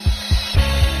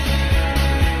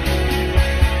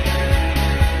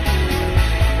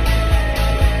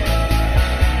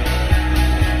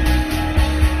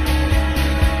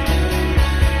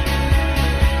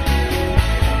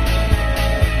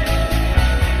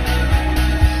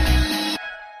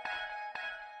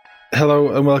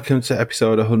Hello and welcome to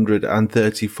episode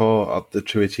 134 of the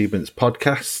True Achievements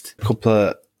podcast. A couple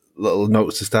of little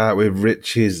notes to start with.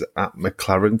 Rich is at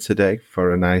McLaren today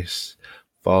for a nice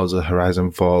Forza Horizon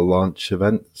 4 launch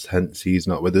event, hence he's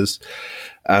not with us.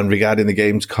 And regarding the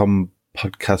Gamescom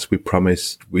podcast we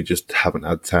promised, we just haven't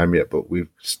had time yet, but we've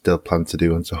still planned to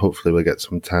do one, so hopefully we'll get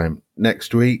some time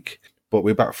next week. But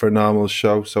we're back for a normal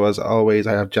show, so as always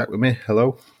I have Jack with me.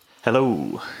 Hello.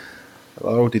 Hello.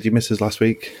 Hello, did you miss us last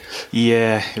week?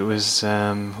 Yeah, it was.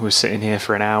 We were sitting here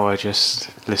for an hour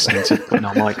just listening to putting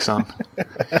our mics on.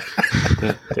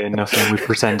 Doing nothing. We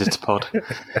pretended to pod.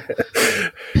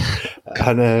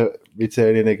 And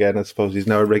returning again, I suppose he's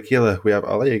now a regular. We have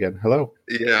Ollie again. Hello.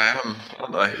 Yeah, I am,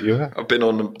 aren't I? You are. I've been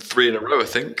on 3 in a row, I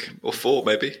think, or 4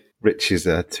 maybe. Rich is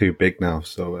too big now,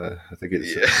 so I think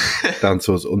it's down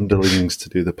to us underlings to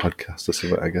do the podcast or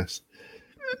something, I guess.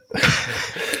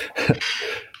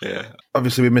 Yeah.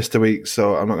 Obviously, we missed a week,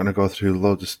 so I'm not going to go through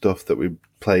loads of stuff that we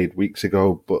played weeks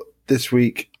ago. But this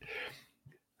week,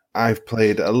 I've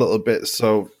played a little bit.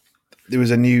 So there was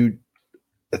a new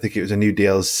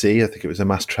DLC. I think it was a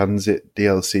mass transit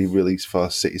DLC released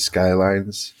for City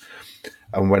Skylines.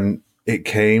 And when it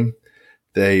came,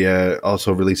 they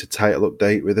also released a title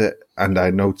update with it. And I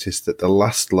noticed that the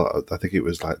last lot, I think it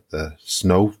was like the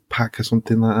snow pack or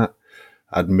something like that,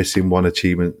 had missing one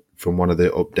achievement from one of the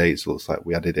updates. It looks like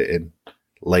we added it in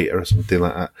later or something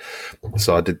like that.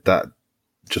 So I did that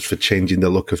just for changing the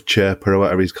look of Chirper or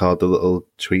whatever he's called, the little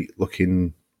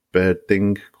tweet-looking bird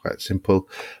thing. Quite simple,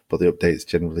 but the updates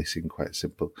generally seem quite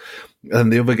simple.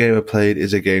 And the other game I played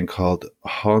is a game called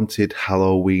Haunted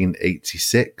Halloween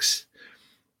 86,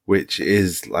 which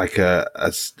is like a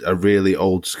really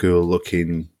old-school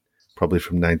looking, probably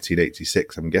from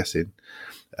 1986, I'm guessing,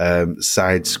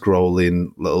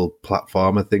 side-scrolling little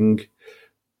platformer thing.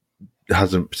 It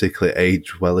hasn't particularly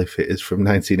aged well if it is from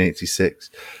 1986.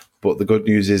 But the good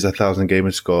news is 1,000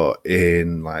 gamer score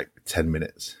in like 10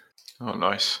 minutes. Oh,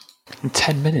 nice. In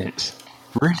 10 minutes?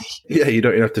 Really? Yeah, you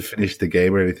don't even have to finish the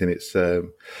game or anything. It's I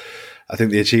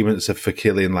think the achievements are for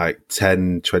killing like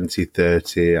 10, 20,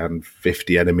 30 and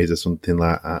 50 enemies or something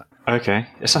like that. Okay.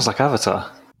 It sounds like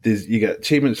Avatar. You get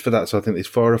achievements for that, so I think there's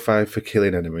 4 or 5 for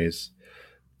killing enemies.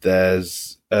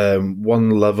 There's one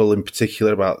level in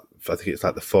particular, I think it's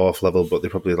like the 4th level, but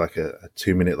they're probably like a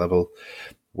 2-minute level,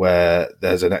 where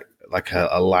there's a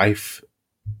life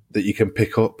that you can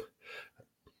pick up.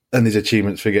 And there's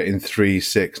achievements for getting 3,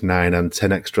 6, 9, and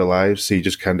 10 extra lives. So you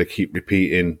just kind of keep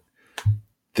repeating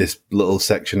this little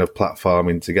section of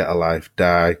platforming to get a life,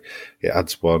 die, it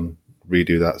adds one,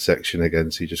 redo that section again.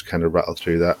 So you just kind of rattle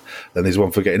through that. Then there's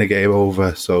one for getting a game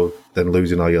over, so then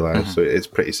losing all your lives. So it's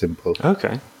pretty simple.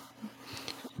 Okay.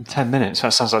 10 minutes.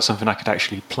 That sounds like something I could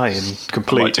actually play and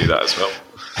complete. I might do that as well.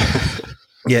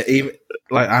 Yeah, even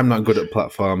like I'm not good at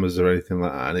platformers or anything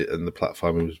like that, and the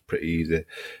platforming was pretty easy.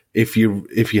 If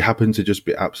you happen to just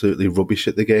be absolutely rubbish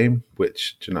at the game,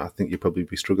 which I think you'd probably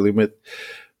be struggling with,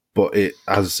 but it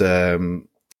has on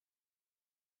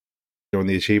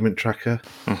the achievement tracker.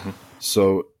 Mm-hmm.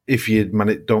 So if you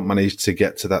don't manage to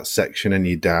get to that section and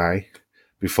you die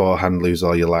beforehand, lose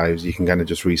all your lives, you can kind of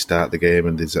just restart the game,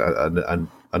 and there's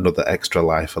another extra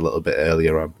life a little bit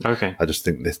earlier on. Okay. I just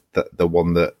think the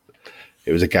one that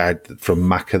it was a guide from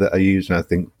Macca that I used, and I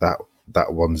think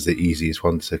that one's the easiest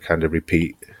one to kind of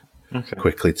repeat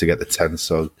quickly to get the 10.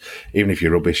 So even if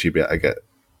you're rubbish, you'll be able to get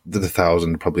the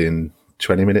 1,000 probably in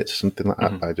 20 minutes or something like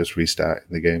that by just restarting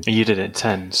the game. You did it in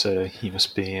 10, so you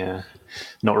must be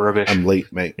not rubbish. I'm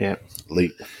late, mate. Yeah.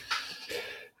 Late.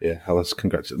 Yeah, I was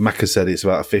congratulated. Macca said it's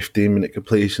about a 15-minute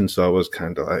completion, so I was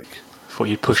kind of like... Thought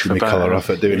you'd push for my better. collar off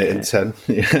at doing it in 10.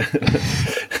 Yeah.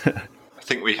 I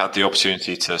think we had the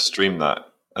opportunity to stream that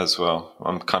as well.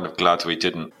 I'm kind of glad we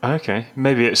didn't. Okay.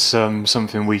 Maybe it's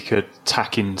something we could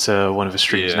tack into one of the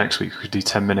streams next week. We could do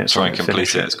 10 minutes. Try and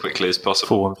complete it as quickly as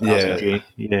possible. For 1,000 G.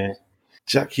 Yeah.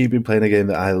 Jack, you've been playing a game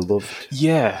that I loved.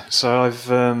 Yeah, so I've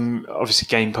obviously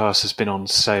Game Pass has been on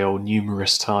sale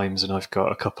numerous times, and I've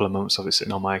got a couple of months of it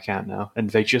sitting on my account now.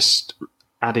 And they just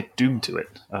added Doom to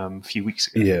it a few weeks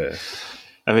ago. Yeah.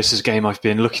 And this is a game I've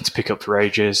been looking to pick up for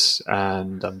ages,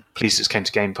 and I'm pleased it's came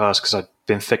to Game Pass because I've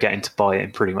been forgetting to buy it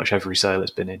in pretty much every sale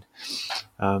it's been in.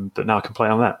 But now I can play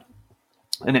on that.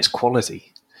 And it's quality.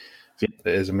 It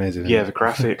is amazing. Yeah, the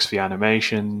graphics, the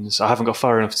animations. I haven't got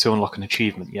far enough to unlock an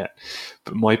achievement yet,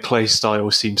 but my play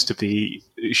style seems to be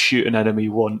shoot an enemy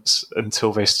once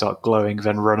until they start glowing,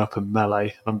 then run up and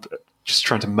melee. I'm just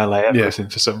trying to melee everything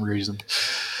for some reason.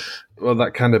 Well,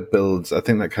 that kind of builds. I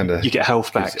think that kind of You get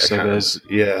health back, so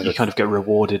you kind of get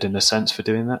rewarded in a sense for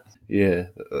doing that. Yeah,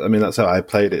 I mean that's how I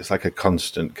played it. It's like a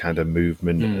constant kind of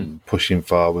movement and pushing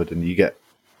forward, and you get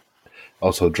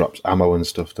also drops ammo and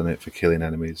stuff on it for killing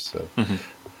enemies. So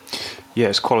yeah,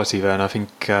 it's quality there, and I think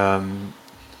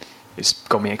it's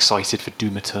got me excited for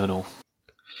Doom Eternal.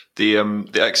 The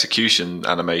execution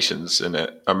animations in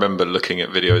it, I remember looking at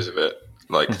videos of it.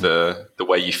 Like the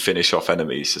way you finish off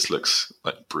enemies just looks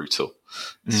like brutal.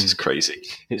 It's just crazy.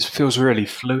 It feels really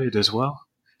fluid as well.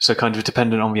 So kind of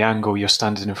dependent on the angle you're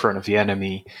standing in front of the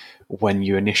enemy when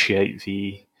you initiate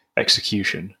the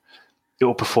execution, it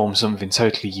will perform something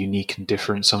totally unique and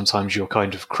different. Sometimes you'll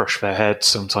kind of crush their head,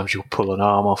 sometimes you'll pull an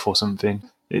arm off or something.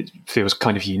 It feels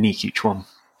kind of unique, each one.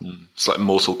 It's like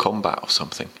Mortal Kombat or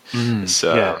something. It's,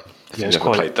 it's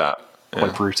quite played that.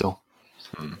 Quite brutal.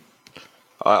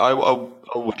 I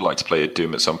would like to play a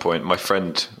Doom at some point. My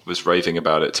friend was raving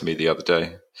about it to me the other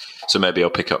day, so maybe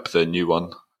I'll pick up the new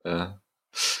one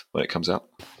when it comes out.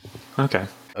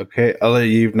 Okay, Ollie,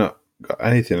 you've not got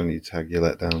anything on your tag. You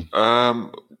let down.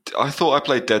 I thought I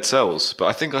played Dead Cells, but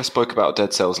I think I spoke about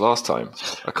Dead Cells last time.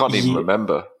 I can't even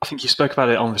remember. I think you spoke about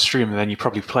it on the stream, and then you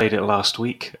probably played it last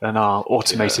week. And our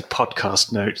automated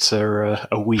podcast notes are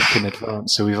a week in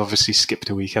advance, so we've obviously skipped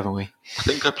a week, haven't we? I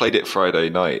think I played it Friday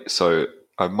night, so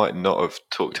I might not have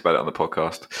talked about it on the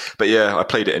podcast. But yeah, I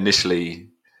played it initially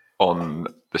on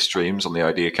the streams on the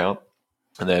ID account,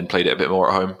 and then played it a bit more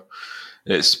at home.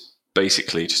 It's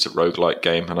basically just a roguelike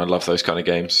game, and I love those kind of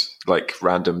games, like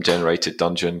random generated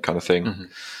dungeon kind of thing.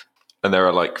 And there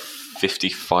are like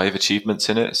 55 achievements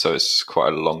in it, so it's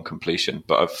quite a long completion,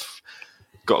 but I've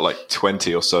got like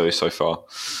 20 or so far,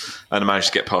 and I managed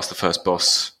to get past the first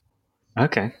boss.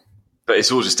 Okay. But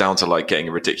it's all just down to like getting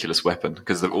a ridiculous weapon,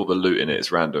 because all the loot in it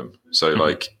is random. So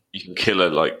like you can kill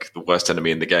like the worst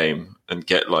enemy in the game and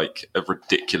get like a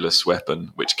ridiculous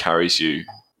weapon which carries you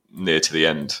near to the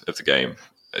end of the game,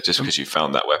 just because you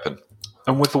found that weapon.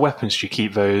 And with the weapons, do you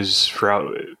keep those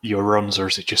throughout your runs, or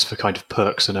is it just for kind of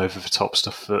perks and over-the-top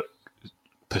stuff that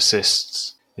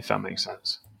persists, if that makes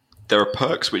sense? There are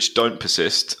perks which don't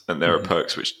persist, and there are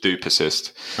perks which do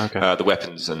persist. Okay. The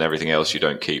weapons and everything else you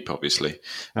don't keep, obviously.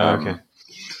 Okay.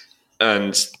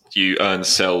 And you earn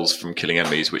cells from killing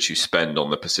enemies, which you spend on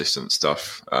the persistent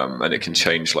stuff. And it can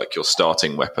change like your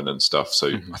starting weapon and stuff. So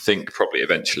I think probably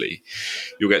eventually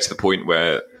you'll get to the point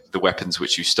where the weapons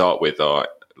which you start with are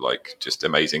like just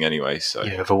amazing anyway. So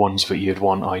yeah, the ones that you'd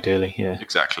want ideally. Yeah,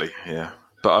 exactly. Yeah,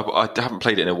 but I haven't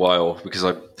played it in a while, because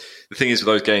the thing is with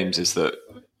those games is that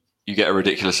you get a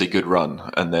ridiculously good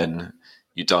run and then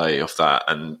you die off that,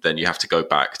 and then you have to go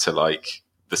back to like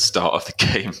the start of the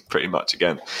game pretty much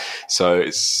again. So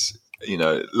it's, a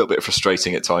little bit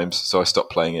frustrating at times. So I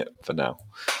stopped playing it for now,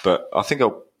 but I think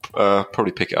I'll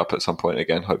probably pick it up at some point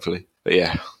again, hopefully. But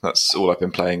yeah, that's all I've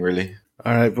been playing really.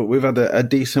 All right, but we've had a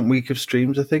decent week of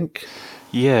streams, I think.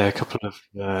 Yeah, a couple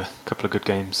of good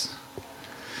games.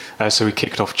 So we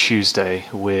kicked off Tuesday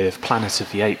with Planet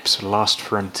of the Apes: Last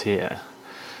Frontier.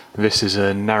 This is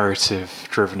a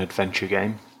narrative-driven adventure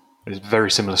game. It's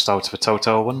very similar style to the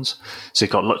Telltale ones. So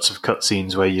you've got lots of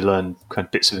cutscenes where you learn kind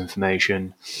of bits of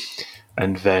information,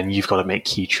 and then you've got to make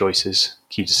key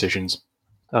decisions.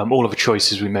 All of the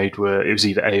choices we made it was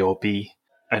either A or B,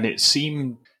 and it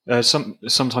seemed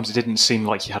sometimes it didn't seem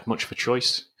like you had much of a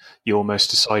choice. You're almost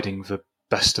deciding the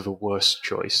best of a worst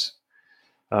choice.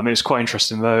 It was quite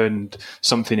interesting though, and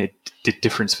something it did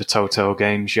different to the Telltale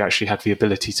games. You actually had the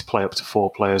ability to play up to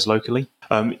 4 players locally.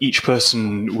 Each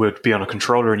person would be on a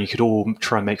controller, and you could all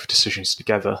try and make the decisions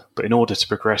together. But in order to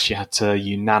progress, you had to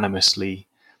unanimously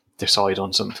decide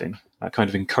on something. That kind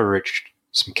of encouraged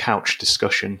some couch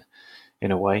discussion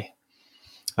in a way.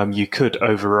 You could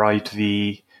override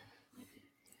the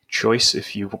choice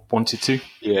if you wanted to.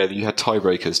 Yeah, you had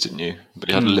tiebreakers, didn't you? But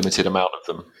you had a limited amount of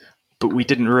them. But we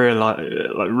didn't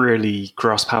really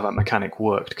grasp how that mechanic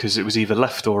worked, because it was either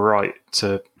left or right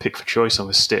to pick the choice on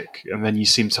the stick, and then you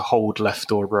seem to hold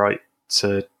left or right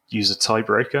to use a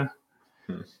tiebreaker.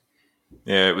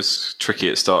 Yeah, it was tricky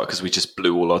at the start because we just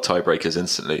blew all our tiebreakers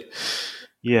instantly.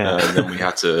 Yeah. And then we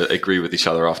had to agree with each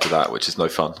other after that, which is no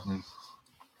fun.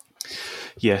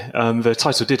 Yeah, the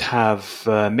title did have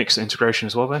mixed integration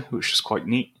as well, though, which was quite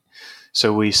neat.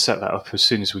 So we set that up as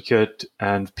soon as we could,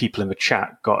 and people in the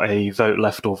chat got a vote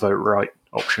left or vote right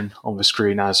option on the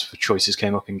screen as the choices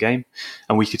came up in game,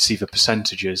 and we could see the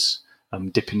percentages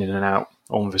dipping in and out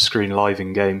on the screen live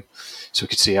in game. So we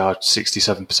could see our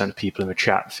 67% of people in the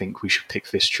chat think we should pick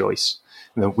this choice,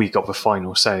 and then we got the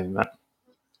final say in that.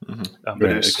 But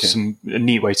it was a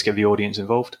neat way to get the audience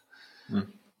involved.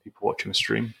 People watching the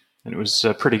stream. and it was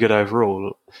pretty good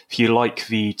overall. If you like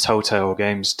the Telltale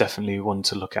games, definitely one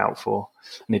to look out for.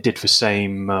 And it did the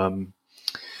same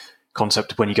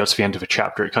concept. When you got to the end of a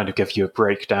chapter, it kind of gave you a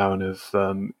breakdown of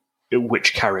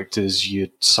which characters you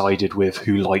sided with,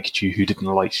 who liked you, who didn't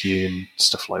like you, and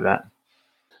stuff like that.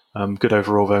 Good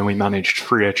overall, though, and we managed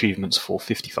 3 achievements for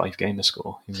 55 gamer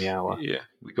score in the hour. Yeah,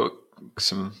 we got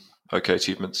some okay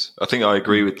achievements. I think I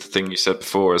agree with the thing you said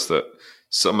before, is that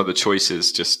some of the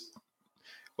choices just,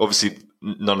 obviously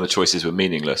none of the choices were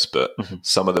meaningless, but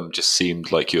some of them just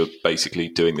seemed like you're basically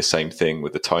doing the same thing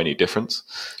with a tiny difference.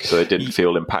 So it didn't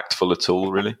feel impactful at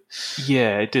all, really.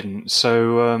 Yeah, it didn't.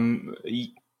 So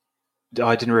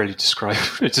I didn't really describe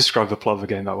the plot of the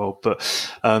game that well, but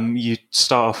you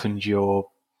start off and you're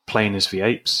playing as the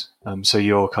apes. So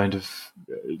you're kind of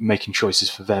making choices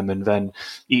for them, and then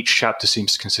each chapter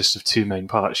seems to consist of 2 main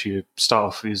parts. You start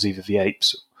off as either the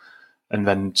apes and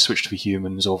then switch to the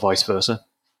humans, or vice versa.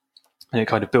 And it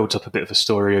kind of builds up a bit of a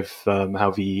story of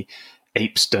how the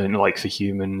apes don't like the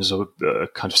humans, or are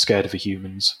kind of scared of the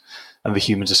humans, and the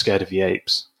humans are scared of the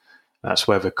apes. That's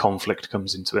where the conflict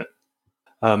comes into it.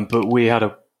 But we had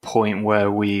a point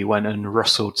where we went and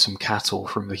rustled some cattle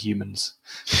from the humans.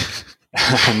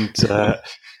 And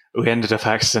we ended up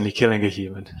accidentally killing a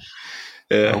human,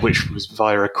 which was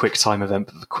via a quick time event.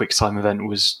 But the quick time event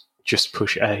was just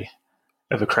push A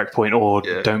at the correct point, or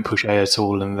don't push A at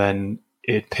all, and then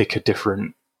it'd pick a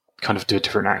different, kind of do a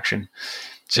different action.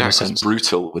 Jack was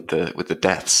brutal with the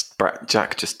deaths.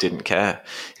 Jack just didn't care.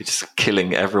 He was just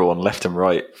killing everyone left and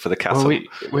right for the cattle. Well,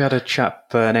 we had a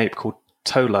chap, an ape called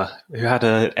Tola, who had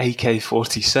an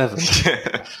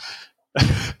AK-47.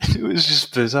 It was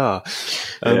just bizarre.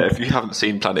 If you haven't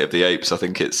seen Planet of the Apes, I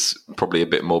think it's probably a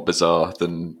bit more bizarre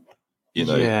than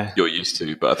you're used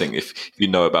to. But I think if you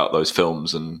know about those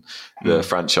films and the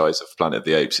franchise of Planet of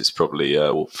the Apes, it's probably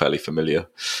fairly familiar.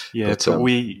 Yeah, but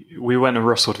we went and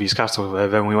rustled these cattle there.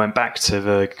 Then we went back to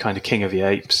the kind of King of the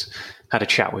Apes, had a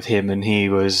chat with him, and he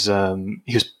was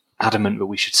adamant that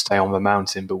we should stay on the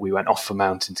mountain, but we went off the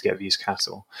mountain to get these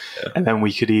cattle. Yeah. And then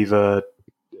we could either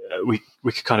we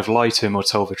could kind of lie to him or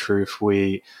tell the truth.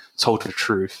 We told the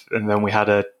truth, and then we had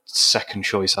a second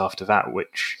choice after that,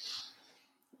 which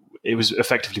it was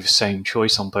effectively the same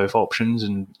choice on both options,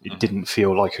 and it didn't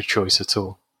feel like a choice at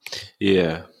all.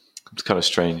 Yeah, it's kind of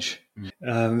strange.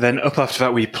 Then up after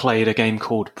that, we played a game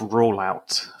called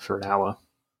Brawlout for an hour.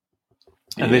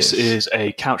 And this is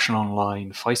a couch and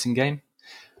online fighting game,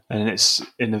 and it's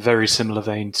in a very similar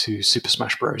vein to Super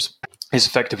Smash Bros. It's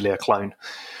effectively a clone.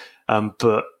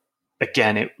 But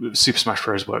again, Super Smash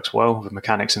Bros. Works well. The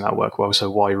mechanics in that work well, so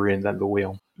why reinvent the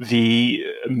wheel? The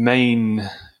main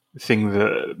thing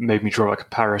that made me draw a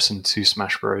comparison to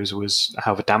Smash Bros. Was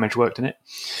how the damage worked in it.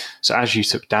 So as you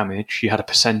took damage, you had a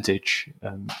percentage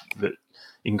that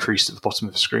increased at the bottom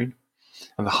of the screen.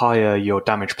 And the higher your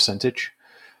damage percentage,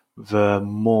 the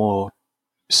more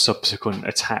subsequent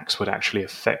attacks would actually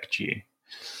affect you.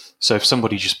 So if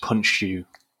somebody just punched you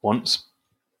once,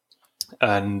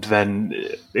 and then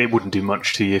it wouldn't do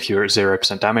much to you if you're at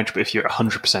 0% damage, but if you're at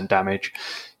 100% damage,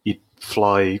 you'd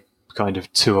fly kind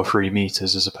of 2 or 3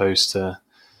 meters as opposed to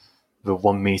the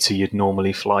 1 meter you'd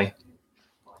normally fly.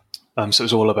 So it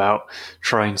was all about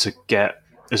trying to get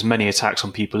as many attacks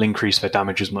on people, increase their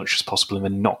damage as much as possible, and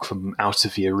then knock them out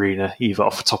of the arena, either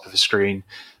off the top of the screen,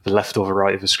 the left or the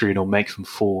right of the screen, or make them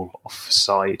fall off the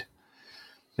side.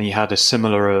 And you had a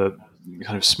similar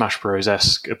kind of Smash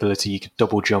Bros-esque ability. You could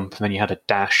double jump, and then you had a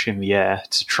dash in the air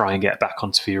to try and get back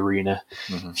onto the arena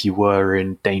if you were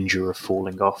in danger of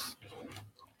falling off.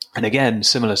 And again,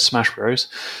 similar to Smash Bros,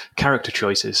 character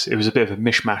choices. It was a bit of a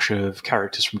mishmash of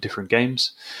characters from different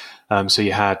games. So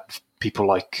you had people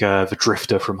like the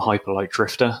Drifter from Hyper Light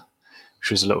Drifter,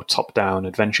 which was a little top-down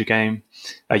adventure game.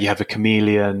 You have a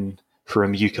Chameleon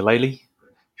from Yooka-Laylee,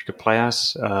 which you could play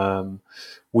as.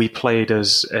 We played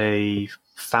as a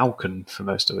Falcon for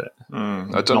most of it.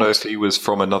 I don't know if he was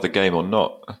from another game or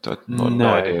not. No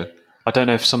idea. I don't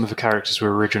know if some of the characters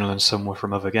were original and some were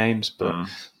from other games, but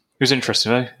it was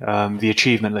interesting though. The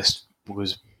achievement list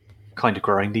was kind of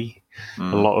grindy.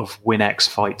 A lot of win X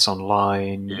fights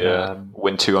online.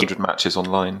 Win 200 matches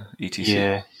online, etc.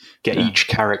 Yeah. Get each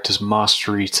character's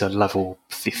mastery to level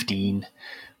 15,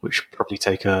 which would probably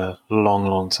take a long,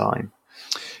 long time.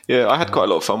 Yeah, I had quite a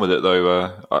lot of fun with it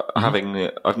though.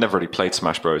 I've never really played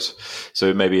Smash Bros,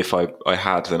 so maybe if I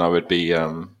had, then I would be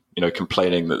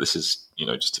complaining that this is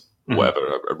just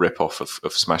whatever, a rip off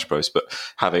of Smash Bros. But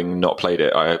having not played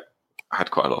it, I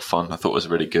had quite a lot of fun. I thought it was a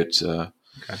really good.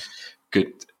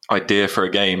 idea for a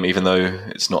game, even though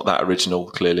it's not that original,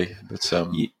 clearly. But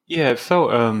yeah, it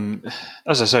felt,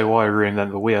 as I say, why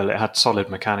reinvent the wheel? It had solid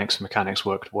mechanics. Mechanics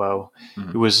worked well.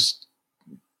 It was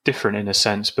different in a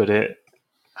sense, but it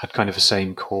had kind of the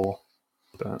same core.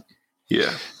 But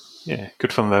yeah,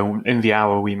 good fun though. In the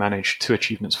hour, we managed 2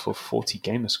 achievements for 40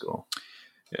 gamer score.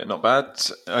 Yeah, not bad.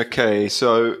 Okay,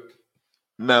 so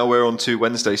now we're on to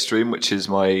Wednesday stream, which is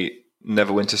my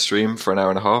Neverwinter stream for an hour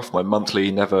and a half, my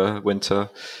monthly Neverwinter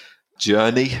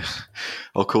journey,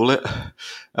 I'll call it.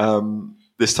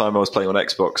 This time I was playing on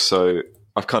Xbox, so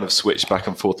I've kind of switched back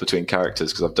and forth between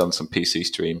characters because I've done some PC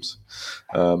streams.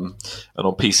 And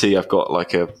on PC, I've got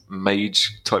like a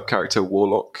mage type character,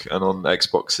 Warlock, and on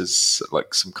Xbox is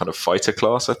like some kind of fighter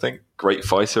class, I think. Great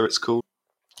Fighter, it's called.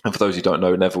 And for those who don't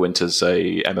know, Neverwinter's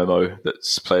a MMO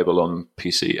that's playable on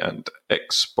PC and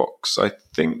Xbox. I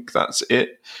think that's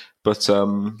it, but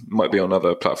might be on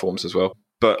other platforms as well.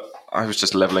 But I was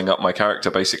just leveling up my character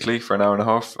basically for an hour and a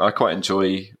half. I quite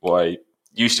enjoy, I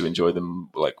used to enjoy them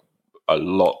like a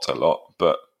lot,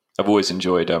 but I've always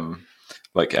enjoyed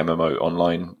like MMO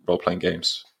online role-playing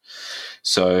games.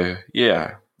 So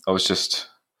yeah, I was just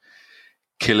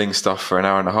killing stuff for an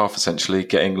hour and a half, essentially,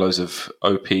 getting loads of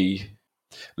OP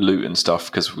loot and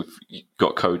stuff because we've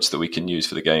got codes that we can use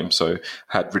for the game. So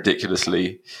I had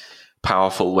ridiculously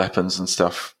powerful weapons and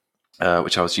stuff,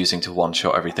 which I was using to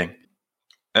one-shot everything.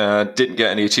 Didn't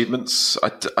get any achievements.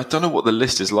 I don't know what the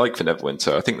list is like for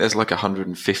Neverwinter. I think there's like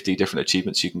 150 different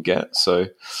achievements you can get, so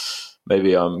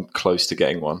maybe I'm close to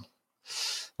getting one.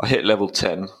 I hit level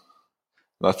 10, and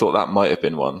I thought that might have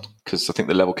been one, because I think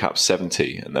the level cap's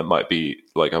 70, and there might be,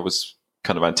 like, I was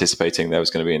kind of anticipating there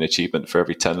was going to be an achievement for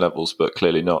every 10 levels, but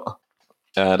clearly not.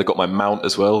 And I got my mount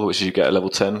as well, which you get at level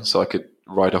 10, so I could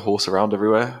ride a horse around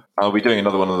everywhere. I'll be doing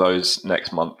another one of those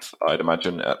next month, I'd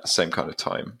imagine, at the same kind of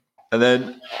time. And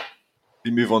then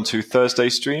we move on to Thursday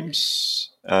streams,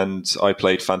 and I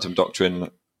played Phantom Doctrine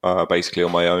basically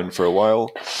on my own for a while.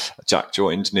 Jack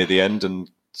joined near the end and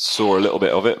saw a little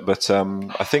bit of it, but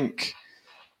I think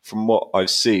from what I've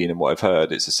seen and what I've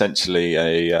heard, it's essentially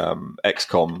a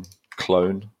XCOM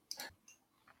clone.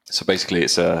 So basically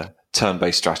it's a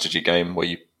turn-based strategy game where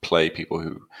you play people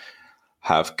who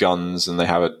have guns and they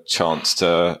have a chance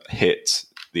to hit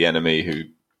the enemy who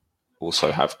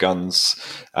also have guns,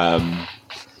 and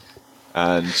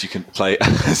you can play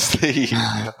as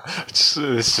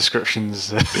this description's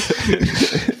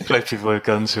play people with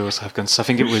guns who also have guns. I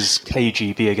think it was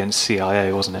KGB against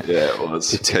CIA, wasn't it? Yeah, it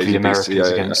was KGB, the Americans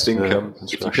CIA. against I think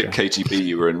if you picked KGB,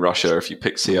 you were in Russia. If you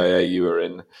picked CIA, you were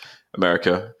in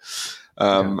America.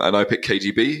 And I picked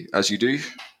KGB, as you do.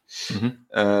 Mm-hmm.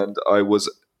 And I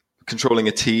was controlling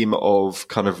a team of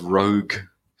kind of rogue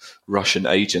Russian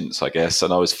agents, I guess,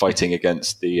 and I was fighting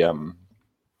against the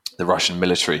Russian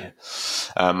military.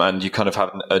 And you kind of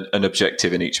have an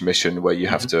objective in each mission where you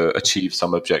have to achieve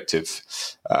some objective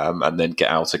and then get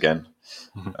out again.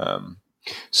 Mm-hmm.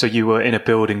 So you were in a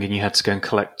building and you had to go and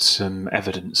collect some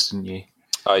evidence, didn't you?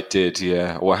 I did,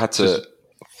 yeah. Well, I had to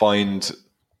find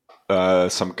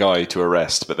some guy to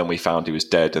arrest, but then we found he was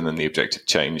dead, and then the objective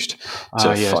changed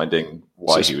to finding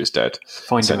why he was dead.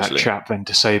 Finding that chap, then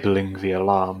disabling the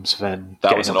alarms, then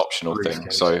that was an optional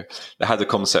thing. So they had the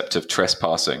concept of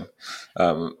trespassing,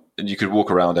 and you could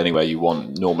walk around anywhere you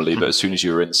want normally, but as soon as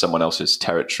you were in someone else's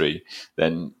territory,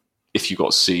 then if you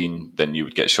got seen, then you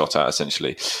would get shot at,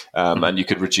 essentially. And you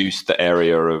could reduce the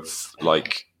area of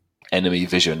like enemy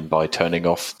vision by turning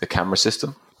off the camera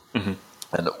system. Mm-hmm.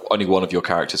 And only one of your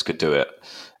characters could do it.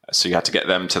 So you had to get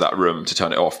them to that room to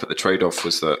turn it off. But the trade-off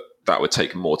was that would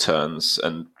take more turns.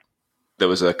 And there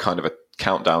was a kind of a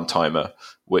countdown timer,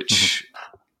 which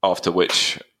after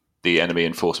which the enemy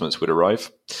reinforcements would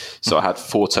arrive. So I had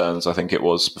 4 turns, I think it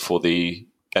was, before the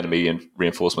enemy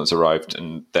reinforcements arrived.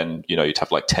 And then, you'd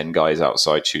have like 10 guys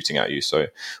outside shooting at you. So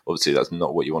obviously that's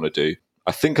not what you want to do.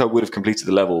 I think I would have completed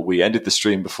the level. We ended the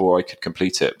stream before I could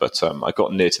complete it, but I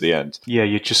got near to the end. Yeah,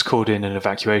 you just called in an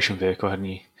evacuation vehicle, hadn't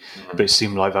you? Mm-hmm. But it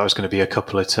seemed like that was going to be a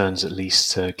couple of turns at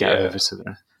least to get over to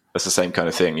there. That's the same kind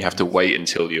of thing. You have to wait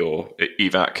until your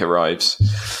evac arrives.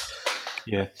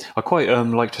 Yeah, I quite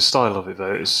liked the style of it,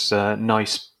 though. It was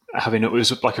nice having it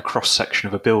was like a cross-section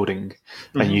of a building,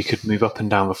 and you could move up and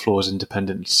down the floors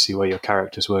independently to see where your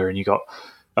characters were, and you got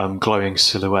glowing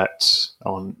silhouettes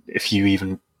on if you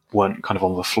even weren't kind of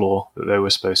on the floor that they were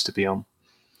supposed to be on.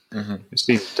 Mm-hmm. It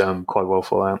seemed quite well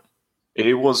thought out.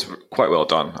 It was quite well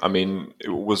done. I mean, it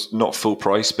was not full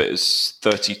price, but it's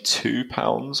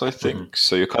 £32, I think. Mm-hmm.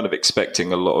 So you're kind of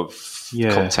expecting a lot of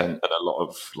content and a lot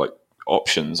of like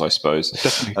options, I suppose.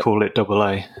 Definitely call it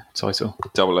AA title.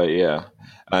 AA, yeah.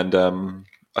 And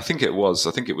I think it was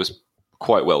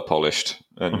quite well polished,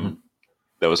 and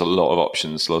there was a lot of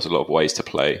options. There was a lot of ways to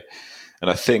play,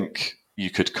 and I think you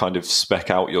could kind of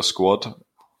spec out your squad.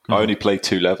 I only played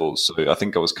 2 levels, so I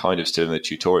think I was kind of still in the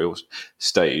tutorial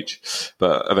stage,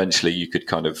 but eventually you could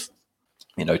kind of,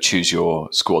 choose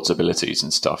your squad's abilities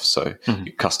and stuff. So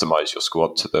you customize your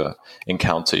squad to the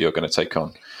encounter you're going to take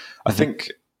on. I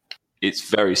think it's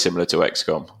very similar to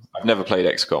XCOM. I've never played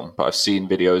XCOM, but I've seen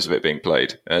videos of it being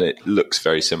played, and it looks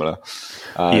very similar.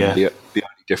 The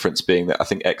only difference being that I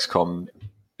think XCOM,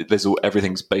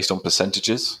 everything's based on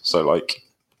percentages. So like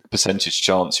percentage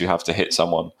chance you have to hit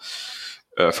someone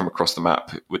from across the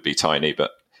map would be tiny,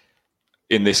 but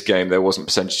in this game there wasn't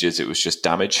percentages, it was just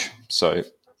damage. So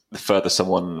the further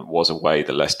someone was away,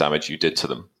 the less damage you did to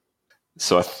them.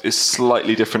 So it's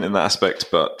slightly different in that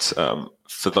aspect, but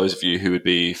for those of you who would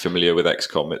be familiar with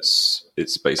XCOM,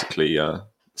 it's basically the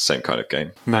same kind of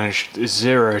game. Managed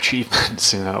 0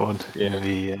 achievements in that one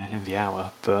in the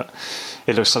hour, but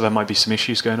it looks like there might be some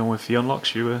issues going on with the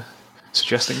unlocks you were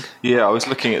suggesting. Yeah, I was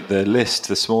looking at the list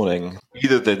this morning.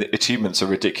 Either the achievements are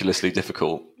ridiculously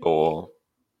difficult, or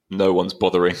no one's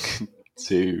bothering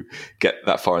to get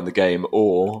that far in the game,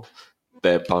 or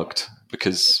they're bugged,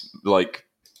 because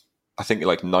I think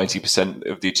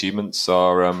 90% of the achievements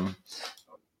are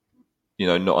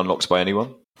not unlocked by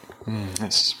anyone.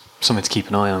 That's something to keep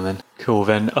an eye on then. Cool.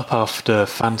 Then up after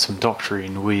Phantom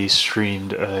Doctrine, we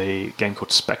streamed a game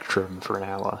called Spectrum for an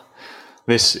hour.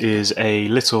 This is a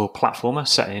little platformer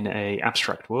set in an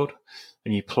abstract world,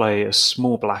 and you play a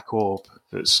small black orb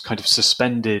that's kind of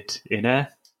suspended in air,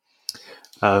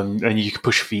 and you can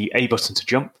push the A button to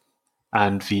jump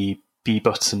and the B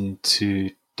button to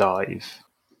dive.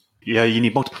 Yeah, you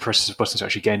need multiple presses of buttons to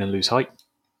actually gain and lose height,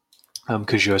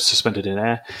 because you're suspended in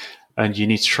air, and you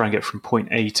need to try and get from point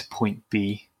A to point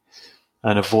B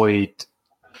and avoid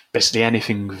basically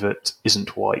anything that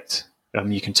isn't white.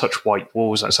 You can touch white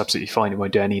walls, that's absolutely fine, it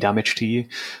won't do any damage to you,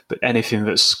 but anything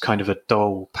that's kind of a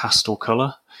dull pastel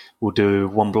colour will do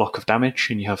 1 block of damage,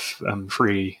 and you have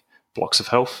 3 blocks of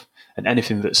health, and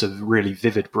anything that's a really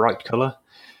vivid bright colour,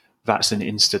 that's an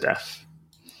insta-death.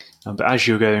 But as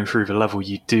you're going through the level,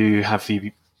 you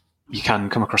can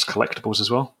come across collectibles as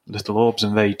well, little orbs,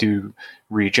 and they do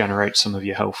regenerate some of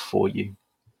your health for you.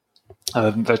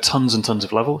 There are tons and tons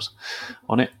of levels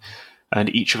on it,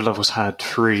 and each of the levels had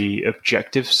 3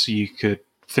 objectives. So you could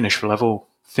finish the level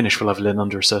in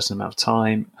under a certain amount of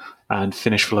time, and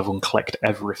finish the level and collect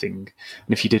everything.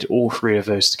 And if you did all 3 of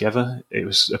those together, it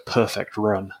was a perfect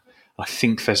run. I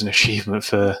think there's an achievement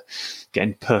for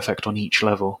getting perfect on each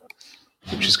level,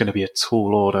 which is going to be a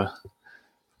tall order.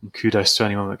 And kudos to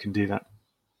anyone that can do that.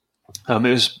 It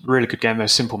was a really good game.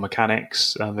 There's simple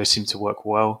mechanics. They seem to work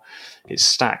well. It's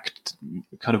stacked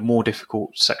kind of more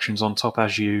difficult sections on top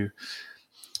as you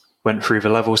went through the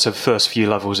level. So the first few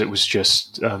levels, it was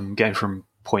just getting from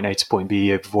point A to point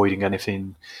B, avoiding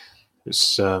anything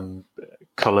that's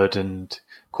coloured and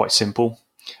quite simple.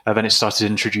 Then it started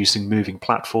introducing moving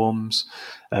platforms.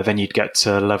 Then you'd get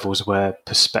to levels where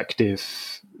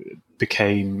perspective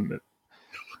became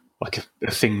like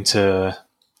a thing to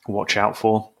watch out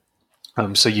for.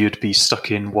 So you'd be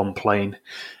stuck in one plane,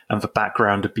 and the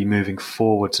background would be moving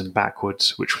forwards and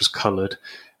backwards, which was coloured,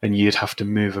 and you'd have to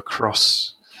move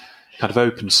across kind of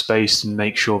open space and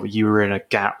make sure that you were in a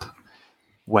gap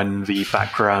when the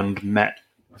background met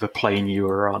the plane you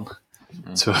were on,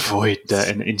 to avoid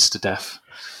an insta-death.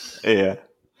 Yeah.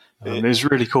 It was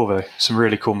really cool, though. Some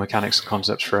really cool mechanics and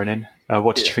concepts thrown in.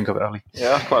 What did you think of it, Ollie?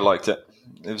 Yeah, I quite liked it.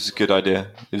 It was a good idea.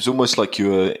 It was almost like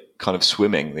you were kind of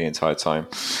swimming the entire time.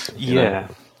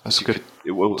 That's good.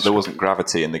 There wasn't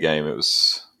gravity in the game. It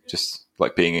was just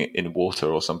like being in water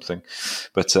or something.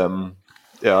 But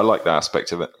I like that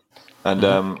aspect of it. And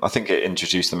I think it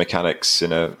introduced the mechanics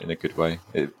in a good way.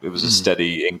 It was a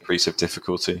steady increase of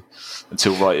difficulty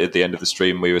until right at the end of the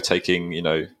stream we were taking,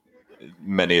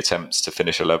 many attempts to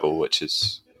finish a level, which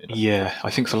is... Yeah,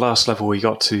 I think the last level we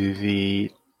got to,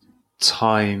 the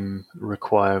time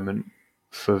requirement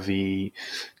for the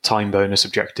time bonus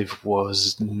objective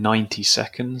was 90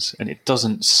 seconds, and it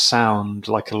doesn't sound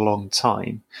like a long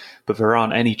time, but there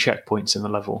aren't any checkpoints in the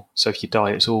level. So if you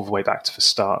die, it's all the way back to the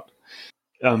start.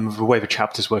 The way the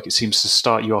chapters work, it seems to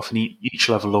start you off, and each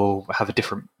level will have a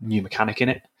different new mechanic in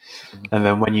it. And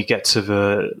then when you get to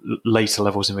the later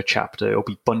levels in the chapter, it'll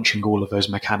be bunching all of those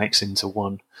mechanics into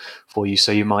one for you.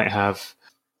 So you might have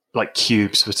like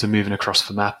cubes that are moving across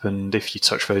the map, and if you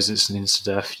touch those, it's an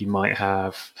insta-death. You might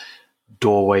have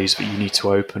doorways that you need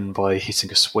to open by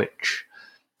hitting a switch,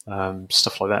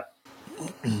 stuff like that.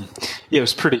 Yeah, it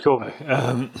was pretty cool.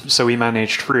 So we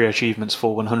managed 3 achievements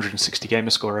for 160 gamer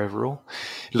score overall.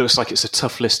 It looks like it's a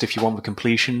tough list if you want the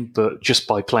completion, but just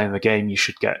by playing the game, you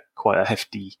should get quite a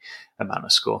hefty amount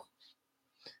of score.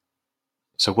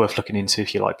 So worth looking into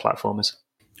if you like platformers.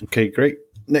 Okay, great.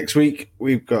 Next week,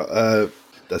 we've got,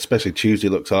 especially Tuesday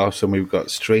looks awesome, we've got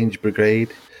Strange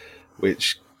Brigade,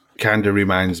 which kind of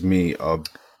reminds me of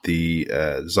the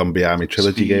Zombie Army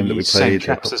Trilogy game that we played a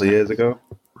couple of years ago.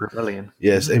 Rebellion.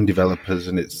 Yeah, same developers,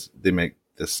 and they make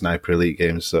the Sniper Elite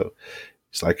games, so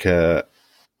it's like an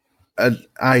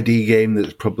ID game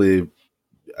that's probably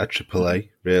a AAA,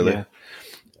 really.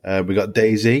 Yeah. We got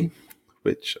DayZ,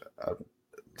 which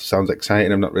sounds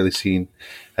exciting. I've not really seen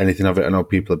anything of it. I know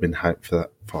people have been hyped for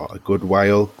that for a good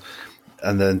while.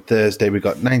 And then Thursday, we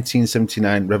got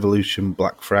 1979 Revolution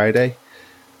Black Friday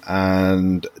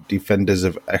and Defenders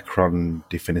of Ekron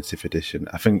Definitive Edition.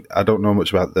 I don't know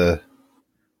much about the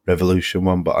Revolution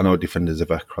one, but I know Defenders of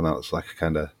Ekron, that's like a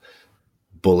kind of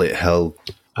bullet hell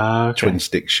twin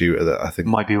stick shooter that I think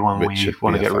might be one we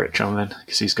want to get Rich on then,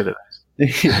 because he's good at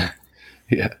this.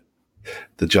 Yeah,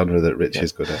 the genre that Rich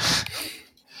is good at.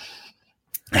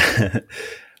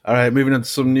 All right, moving on to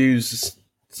some news.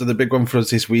 So the big one for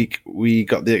us this week, we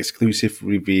got the exclusive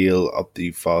reveal of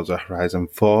the Forza Horizon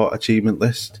 4 achievement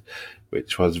list,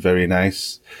 which was very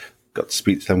nice. Got to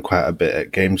speak to them quite a bit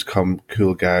at Gamescom.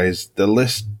 Cool guys. The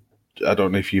list, I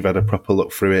don't know if you've had a proper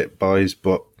look through it, boys,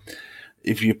 but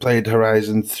if you played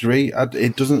Horizon 3,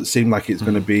 it doesn't seem like it's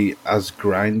going to be as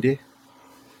grindy.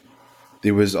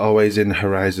 There was always in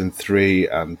Horizon 3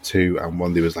 and 2 and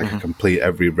 1, there was like a complete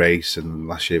every race, and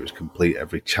last year it was complete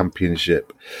every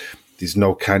championship. There's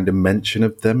no kind of mention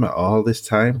of them at all this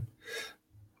time.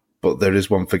 But there is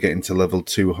one for getting to level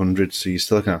 200, so you're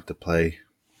still going to have to play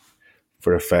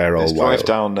for a fair old while. Drive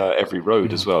down every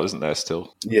road as well, isn't there,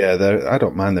 still? Yeah, I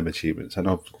don't mind them achievements. I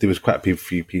know there was quite a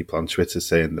few people on Twitter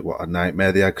saying that what a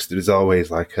nightmare they are, because there's always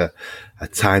like a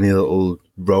tiny little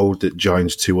road that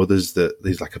joins two others that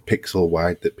there's like a pixel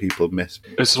wide that people miss.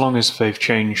 As long as they've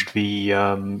changed the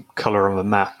colour on the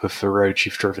map of the roads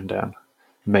you've driven down,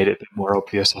 made it a bit more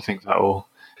obvious, I think that will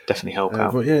definitely help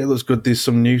out. But yeah, it looks good. There's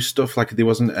some new stuff, like there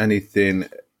wasn't anything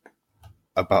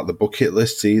about the bucket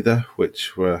lists either,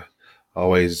 which were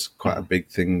always quite a big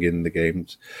thing in the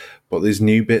games. But there's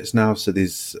new bits now, so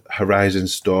there's Horizon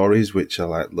Stories, which are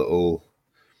like little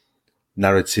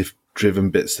narrative-driven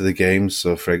bits to the game.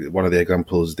 So for one of the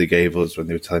examples they gave us when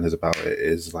they were telling us about it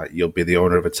is like you'll be the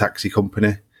owner of a taxi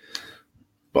company,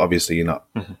 but obviously you're not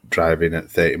driving at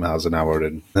 30 miles an hour.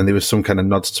 And there was some kind of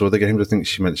nods to other games. I think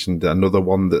she mentioned another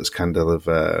one that's kind of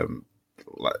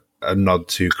like a nod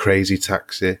to Crazy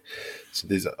Taxi. So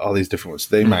there's all these different ones.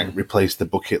 They might replace the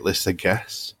bucket list, I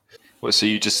guess. Well, so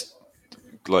you just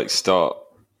like start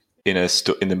in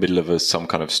the middle of some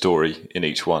kind of story in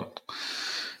each one,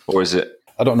 or is it?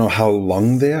 I don't know how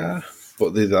long they are,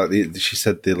 but she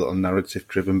said they're little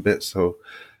narrative-driven bits. So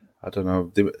I don't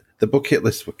know. The bucket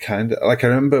lists were kind of like, I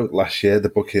remember last year the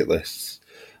bucket lists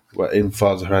were in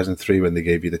Forza Horizon 3 when they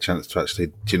gave you the chance to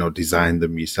actually, design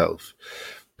them yourself.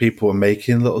 People were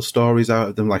making little stories out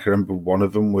of them. Like I remember one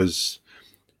of them was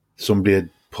somebody had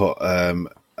put an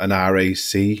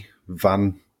RAC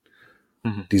van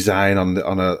design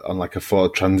on like a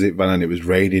Ford Transit van, and it was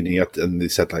raining. And they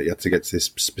said like you had to get to this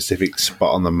specific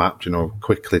spot on the map,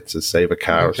 quickly to save a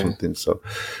car or something. So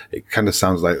it kind of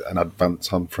sounds like an advance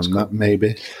from that,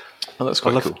 maybe. Oh, that's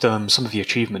quite cool. I loved some of the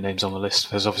achievement names on the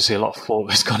list. There's obviously a lot of thought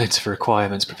that's gone into the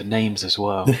requirements, but the names as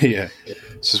well. Yeah.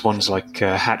 So there's ones like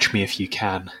Hatch Me If You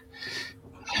Can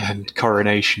and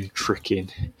Coronation Tricking.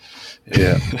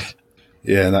 Yeah.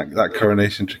 Yeah, that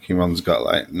Coronation Tricking one's got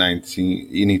like 90.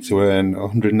 You need to earn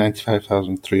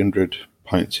 195,300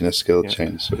 points in a skill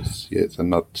chain. So it's a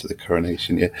nod to the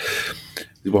Coronation. Yeah.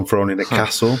 There's one for owning a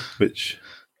castle, which...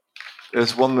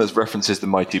 There's one that references the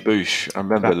Mighty Boosh. I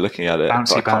remember looking at it,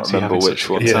 but I can't remember which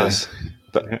one it is.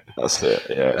 But that's it.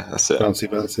 Yeah, that's it. Bouncy.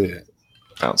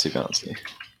 Bouncy.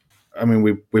 I mean,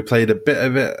 we played a bit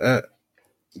of it at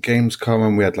Gamescom,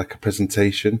 and we had like a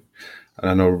presentation.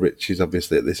 And I know Rich is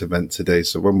obviously at this event today,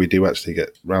 so when we do actually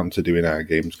get round to doing our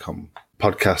Gamescom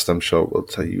podcast, I'm sure we'll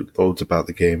tell you loads about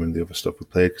the game and the other stuff we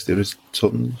played, because there is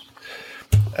tons.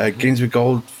 Games with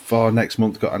Gold for next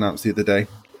month got announced the other day.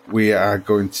 We are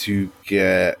going to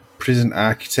get Prison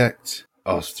Architect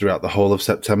throughout the whole of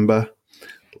September,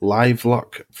 Live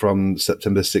Lock from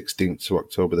September 16th to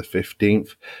October the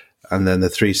 15th, and then the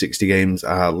 360 games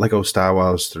are Lego Star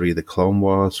Wars 3 The Clone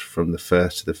Wars from the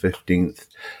 1st to the 15th,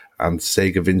 and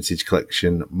Sega Vintage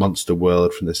Collection Monster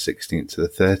World from the 16th to the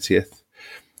 30th.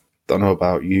 Don't know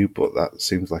about you, but that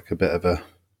seems like a bit of a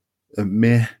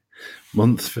meh.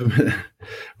 month.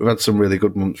 We've had some really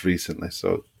good months recently,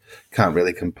 so can't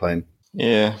really complain.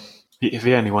 Yeah. If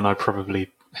the only one I probably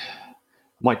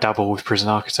might dabble with Prison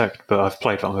Architect, but I've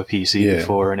played it on a PC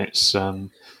before, and it's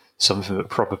something that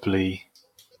probably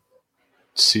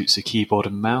suits a keyboard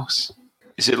and mouse.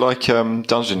 Is it like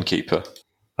Dungeon Keeper?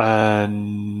 Not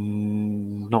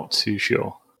too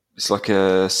sure. It's like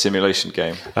a simulation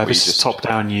game. This is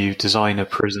top-down. You design a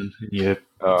prison, and you're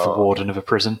the warden of a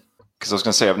prison. Because I was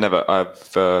going to say,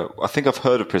 I think I've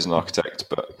heard of Prison Architect,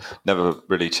 but never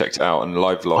really checked it out. And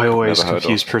Livelock, I always never heard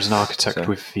confuse of. Prison Architect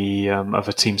with the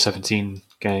other Team 17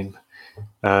 game,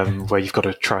 where you've got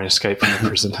to try and escape from the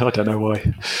prison. I don't know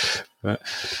why. But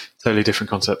totally different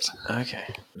concept.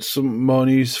 Okay. Some more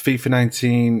news. FIFA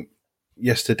 19.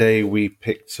 Yesterday we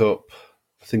picked up,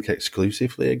 I think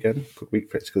exclusively again, good week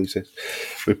for exclusives.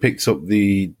 We picked up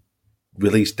the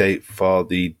release date for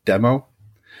the demo,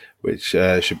 which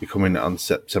should be coming on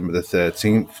September the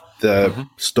 13th. The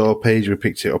store page we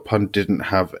picked it up on didn't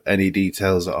have any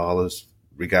details at all as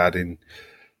regarding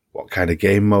what kind of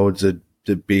game modes would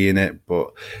be in it,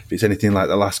 but if it's anything like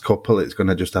the last couple, it's going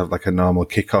to just have like a normal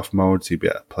kickoff mode, so you'll be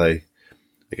able to play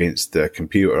against a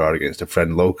computer or against a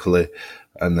friend locally.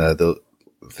 And I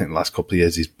think the last couple of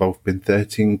years, he's both been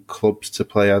 13 clubs to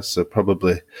play as, so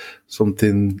probably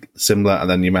something similar. And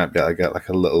then you might be able to get like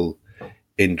a little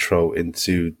intro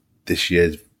into this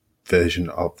year's version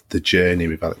of The Journey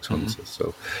with Alex Hunter.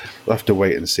 So we'll have to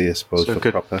wait and see, I suppose. So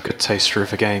for good taster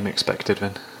of a game expected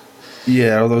then.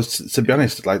 Yeah, although to be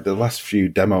honest, like the last few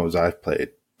demos I've played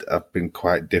have been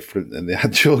quite different than the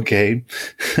actual game.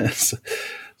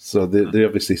 so they're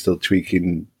obviously still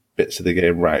tweaking bits of the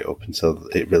game right up until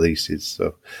it releases.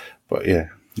 So, but yeah,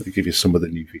 they'll give you some of the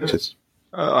new features.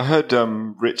 I heard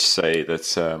Rich say that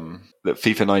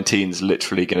FIFA 19 is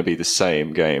literally going to be the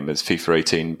same game as FIFA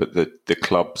 18, but the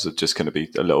clubs are just going to be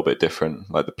a little bit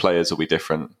different. Like the players will be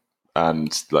different,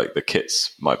 and like the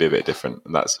kits might be a bit different,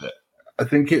 and that's it. I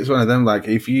think it's one of them, like,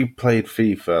 if you played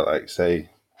FIFA, like,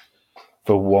 say,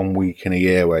 for 1 week in a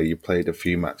year where you played a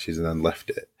few matches and then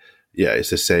left it, yeah, it's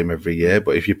the same every year.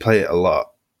 But if you play it a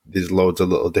lot, there's loads of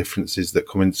little differences that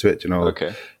come into it,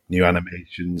 new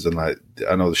animations, and, like,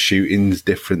 I know the shooting's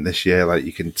different this year, like,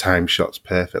 you can time shots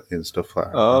perfectly and stuff like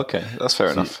that. Oh, okay, that's fair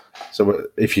enough. So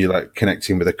if you're, like,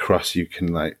 connecting with a cross, you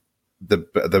can, like,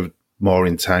 the more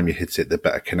in time you hit it, the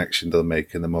better connection they'll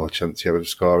make and the more chance you have of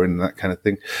scoring and that kind of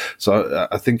thing. So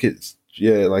I think it's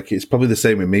probably the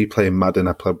same with me playing Madden.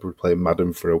 I probably play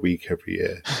Madden for a week every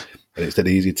year, and it's dead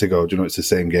easy to go, it's the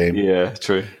same game. Yeah,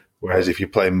 true. Whereas if you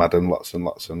play Madden lots and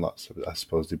lots and lots, I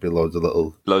suppose there'd be loads of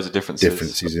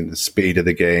differences in the speed of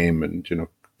the game and,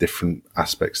 different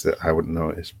aspects that I wouldn't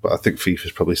notice. But I think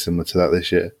FIFA's probably similar to that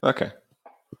this year. Okay.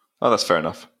 Oh, that's fair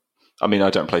enough. I mean,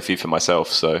 I don't play FIFA myself,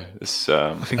 so it's...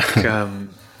 I think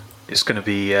it's going to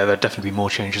be... there'll definitely be more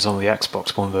changes on the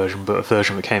Xbox One version, but a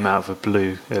version that came out of the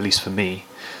blue, at least for me,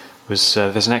 was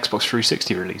there's an Xbox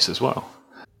 360 release as well,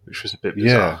 which was a bit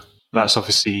bizarre. Yeah. That's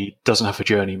obviously doesn't have a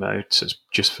journey mode, so it's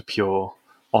just for pure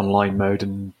online mode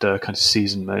and kind of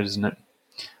season mode, isn't it?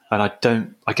 And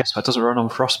I guess that doesn't run on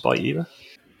Frostbite either.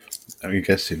 I'm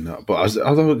guessing not, but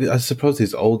I suppose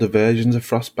there's older versions of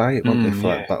Frostbite, aren't they, for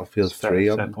like Battlefield 3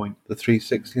 on the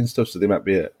 360 and stuff, so they might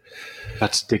be it.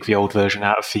 Had to dig the old version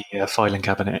out of the filing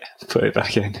cabinet, put it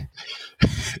back in.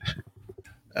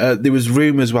 There was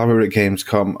rumours while we were at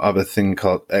Gamescom of a thing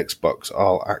called Xbox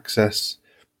All Access.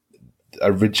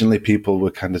 Originally, people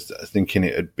were kind of thinking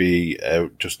it would be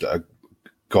just a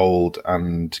Gold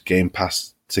and Game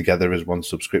Pass together as one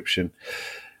subscription.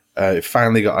 It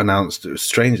finally got announced.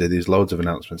 Strangely, there's loads of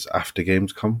announcements after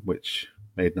Gamescom, which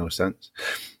made no sense.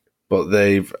 But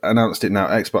they've announced it now,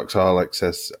 Xbox All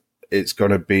Access. It's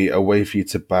going to be a way for you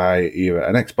to buy either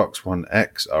an Xbox One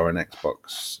X or an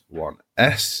Xbox One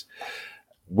S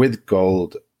with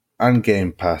Gold and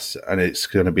Game Pass, and it's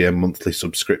going to be a monthly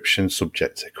subscription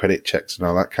subject to credit checks and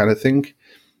all that kind of thing.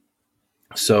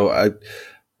 So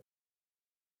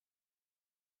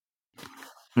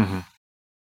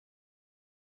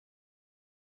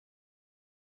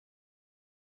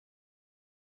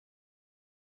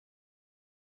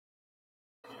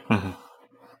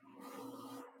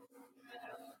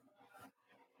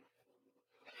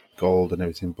Gold and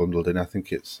everything bundled in. I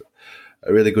think it's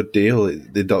a really good deal.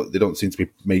 They don't seem to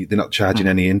be they're not charging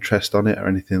any interest on it or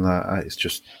anything like that. It's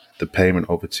just the payment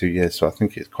over 2 years. So I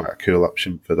think it's quite a cool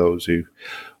option for those who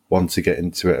want to get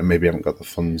into it and maybe haven't got the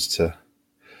funds to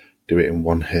do it in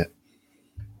one hit.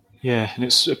 Yeah, and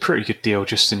it's a pretty good deal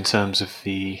just in terms of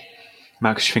the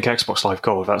amount, because you think Xbox Live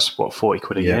Gold, that's what, 40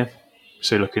 quid a year?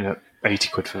 So you're looking at 80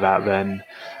 quid for that, then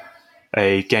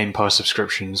a Game Pass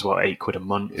subscription is £8 a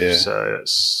month. Yeah. So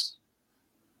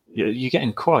you're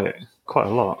getting quite a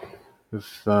lot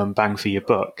of bang for your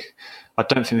buck. I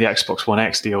don't think the Xbox One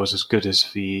X deal is as good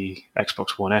as the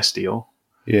Xbox One S deal.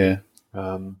 Yeah.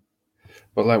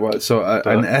 But like what? So an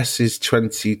But- S is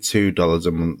 $22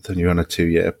 a month, and you're on a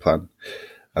 2-year plan,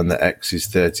 and the X is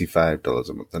 $35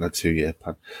 a month and a 2-year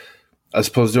plan. I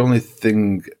suppose the only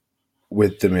thing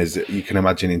with them is that you can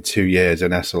imagine in 2 years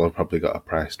an S will have probably got a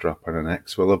price drop, and an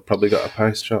X will have probably got a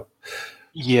price drop.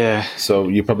 Yeah. So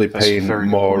you're probably That's paying very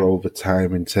good more point. over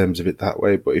time in terms of it that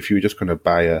way. But if you were just going to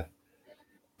buy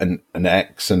an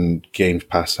X and Games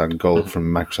Pass and Gold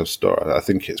from Microsoft Store, I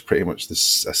think it's pretty much a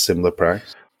similar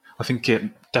price. I think it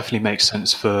definitely makes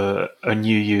sense for a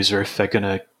new user if they're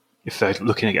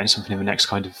looking at getting something in the next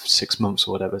kind of 6 months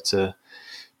or whatever to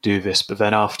do this. But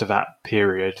then after that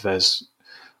period, there's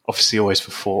obviously always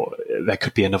the thought there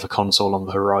could be another console on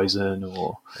the horizon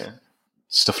or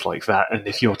stuff like that. And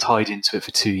if you're tied into it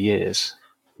for 2 years,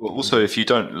 Well, also, if you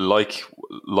don't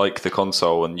like the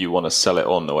console and you want to sell it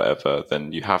on or whatever,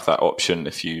 then you have that option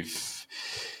if you've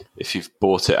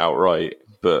bought it outright.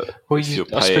 But well, if you're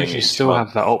I paying suppose you each still month-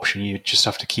 have that option. You just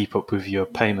have to keep up with your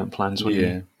payment plans, wouldn't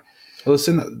you? Well, it's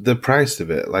in the price of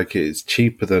it. Like, it's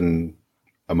cheaper than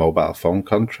a mobile phone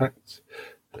contract.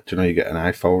 Do you know you get an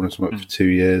iPhone or something for 2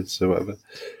 years or whatever?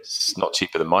 It's not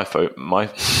cheaper than my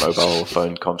mobile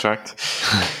phone contract.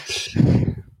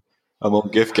 I'm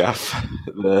on GiveGaff,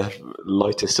 the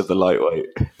lightest of the lightweight.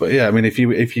 But yeah, I mean, if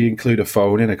you include a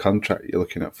phone in a contract, you're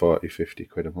looking at 40-50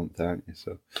 quid a month, aren't you?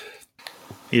 So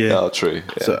Yeah. Oh, true.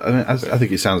 Yeah. So I mean, I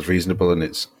think it sounds reasonable, and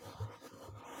it's.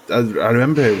 I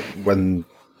remember when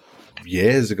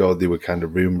years ago they were kind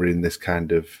of rumoring this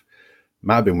kind of.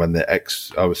 Might have been when the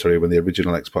when the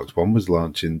original Xbox One was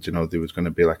launching. You know, there was going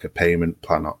to be like a payment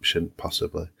plan option,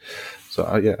 possibly. So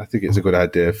I think it's a good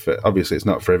idea. Obviously, it's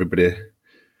not for everybody.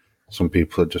 Some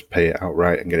people just pay it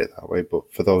outright and get it that way.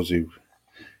 But for those who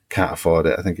can't afford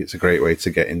it, I think it's a great way to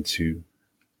get into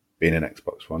being an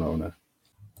Xbox One owner.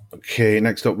 Okay,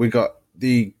 next up we got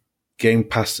the Game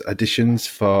Pass editions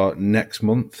for next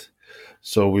month.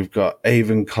 So we've got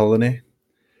Avon Colony,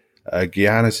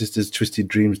 Guyana Sisters Twisted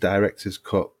Dreams Director's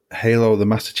Cut, Halo the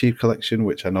Master Chief Collection,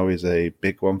 which I know is a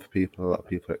big one for people. A lot of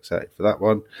people are excited for that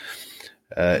one.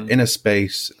 Inner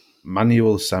Space,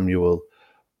 Manual Samuel,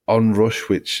 On Rush,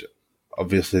 which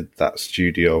obviously that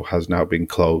studio has now been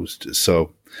closed.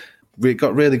 So we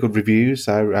got really good reviews.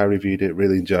 I reviewed it,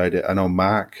 really enjoyed it. I know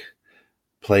Mark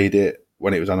played it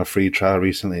when it was on a free trial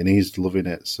recently, and he's loving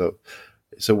it. So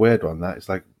it's a weird one. That it's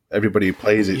like everybody who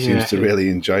plays it seems to really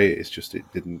enjoy it. It's just it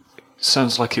didn't.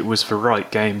 Sounds like it was the right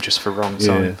game just for wrong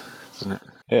time, doesn't it?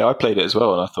 Yeah, I played it as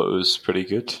well, and I thought it was pretty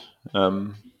good.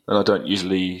 And I don't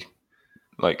usually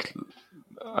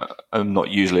I'm not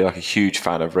usually like a huge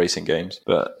fan of racing games,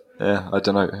 but yeah, I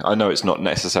don't know. I know it's not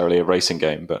necessarily a racing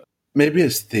game, but Maybe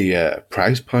it's the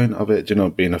price point of it. You know,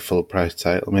 being a full price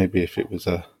title. Maybe if it was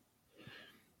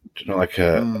like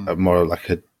a more like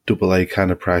a AA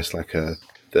kind of price, like a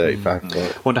 35.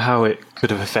 I wonder how it could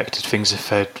have affected things if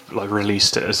they'd like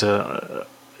released it as a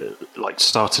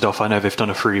started off. I know they've done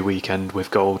a free weekend with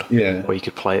Gold, where you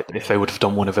could play it. But if they would have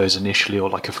done one of those initially, or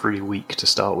like a free week to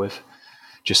start with,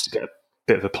 just to get a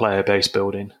bit of a player base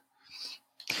building.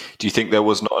 do you think there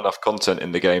was not enough content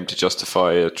in the game to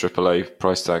justify a AAA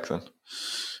price tag then,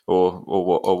 or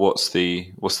what's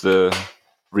the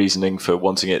reasoning for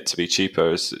wanting it to be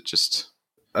cheaper? Is it just?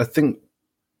 I think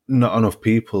not enough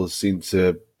people seem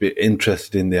to be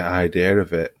interested in the idea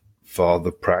of it for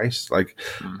the price. Like,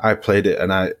 I played it,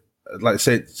 and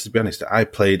to be honest, I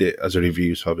played it as a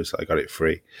review, so obviously I got it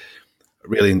free. I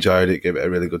really enjoyed it, gave it a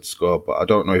really good score, but I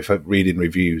don't know if reading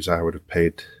reviews, I would have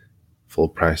paid full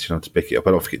price, to pick it up.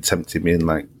 I don't think it tempted me in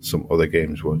like some other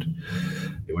games would.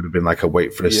 It would have been like a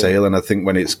wait for a sale, and I think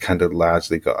when it's kind of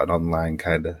largely got an online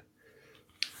kind of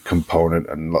component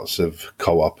and lots of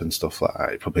co-op and stuff like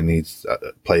that, it probably needs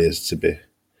players to be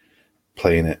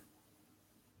playing it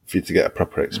for you to get a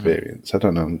proper experience. I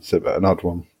don't know, it's an odd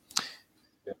one.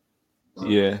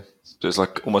 Yeah, there's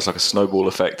like almost like a snowball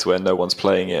effect where no one's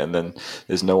playing it, and then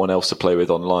there's no one else to play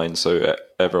with online, so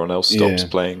everyone else stops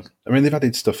playing. I mean, they've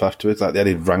added stuff afterwards, like they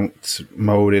added ranked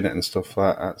mode in it and stuff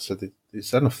like that, so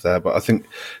it's enough there. But I think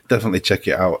definitely check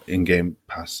it out in Game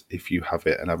Pass if you have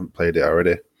it and haven't played it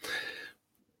already.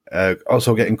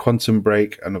 Also getting Quantum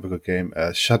Break, another good game,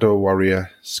 Shadow Warrior,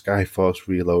 Skyforce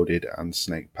Reloaded, and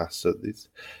Snake Pass. So there's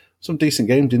some decent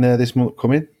games in there this month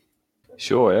coming.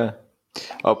 Sure, yeah.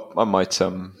 I might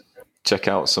check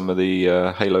out some of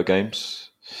the Halo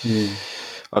games.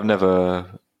 I've never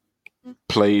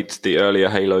played the earlier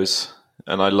Halos,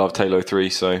 and I loved Halo 3,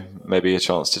 so maybe a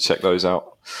chance to check those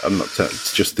out. I'm not.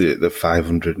 It's just the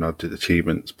 500 odd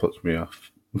achievements puts me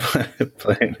off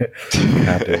playing it.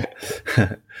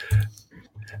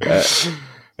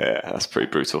 Yeah, that's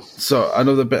pretty brutal. So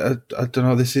another bit. I don't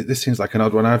know. This seems like an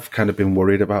odd one. I've kind of been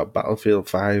worried about Battlefield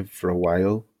 5 for a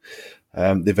while.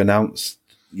 They've announced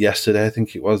yesterday, I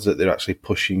think it was, that they're actually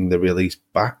pushing the release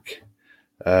back.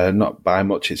 Not by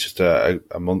much. It's just a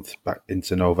month back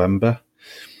into November.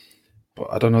 But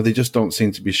I don't know. They just don't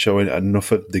seem to be showing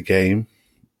enough of the game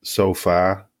so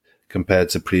far compared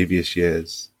to previous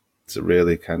years to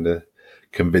really kind of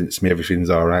convince me everything's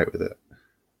all right with it.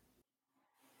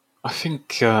 I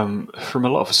think from a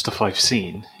lot of the stuff I've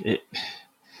seen, it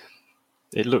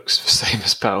looks the same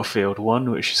as Battlefield 1,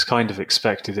 which is kind of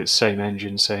expected. It's same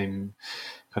engine, same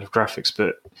kind of graphics,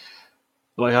 but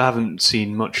like I haven't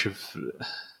seen much of...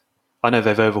 I know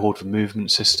they've overhauled the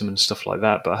movement system and stuff like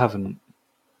that, but I haven't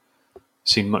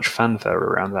seen much fanfare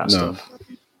around that stuff.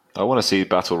 I want to see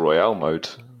Battle Royale mode.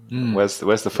 Where's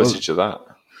the footage of that?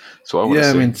 So I want to see.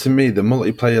 I mean, to me, the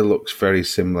multiplayer looks very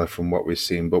similar from what we've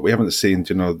seen, but we haven't seen,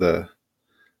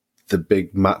 the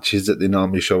big matches that they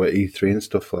normally show at E3 and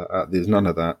stuff like that. There's none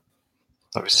of that.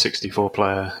 That was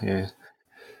 64-player,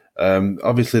 yeah.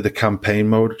 Obviously, the campaign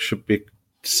mode should be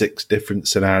 6 different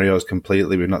scenarios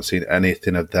completely. We've not seen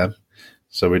anything of them,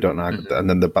 so we don't know. And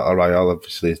then the Battle Royale,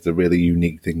 obviously, is the really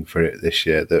unique thing for it this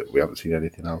year that we haven't seen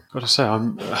anything else. Got to say,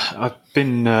 I've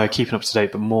been keeping up to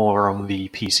date, but more on the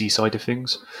PC side of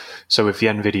things. So with the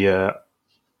NVIDIA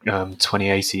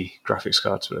 2080 graphics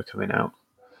cards that are coming out,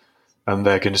 and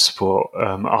they're going to support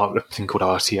a thing called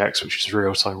RTX, which is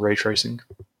real-time ray tracing.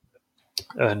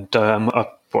 And I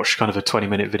watched kind of a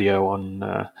 20-minute video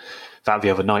on that the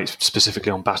other night,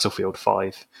 specifically on Battlefield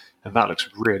 5, and that looks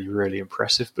really, really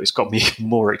impressive. But it's got me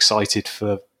more excited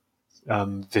for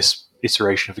this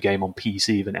iteration of the game on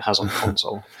PC than it has on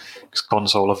console, because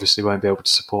console obviously won't be able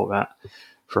to support that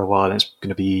for a while, and it's going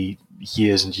to be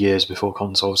years and years before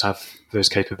consoles have those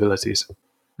capabilities.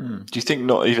 Do you think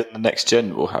not even the next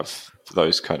gen will have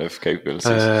those kind of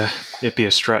capabilities? It'd be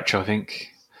a stretch, I think,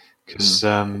 because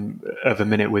at the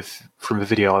minute, from the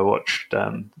video I watched,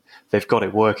 they've got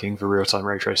it working for real-time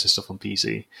ray tracing stuff on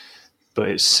PC, but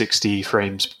it's 60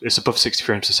 frames. It's above 60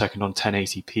 frames a second on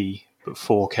 1080p, but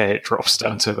 4K it drops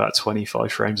down to about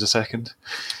 25 frames a second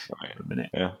a minute.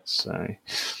 Yeah. So,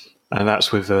 and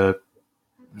that's with a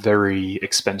very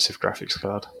expensive graphics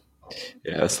card.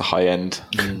 Yeah, that's the high end,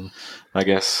 I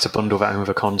guess. To bundle that in with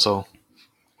a console.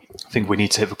 I think we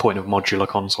need to hit the point of modular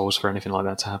consoles for anything like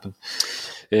that to happen.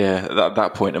 Yeah,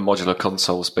 that point, a modular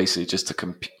console is basically just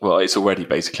a well, it's already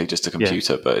basically just a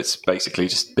computer, but it's basically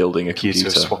just building a computer.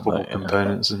 Swappable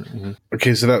components.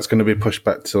 Okay, so that's going to be pushed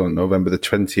back till November the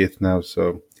 20th now,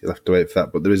 so you'll have to wait for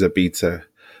that. But there is a beta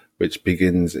which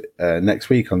begins next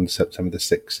week on September the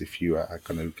 6th, if you are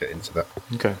going to get into that.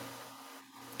 Okay.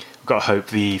 I've got to hope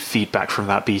the feedback from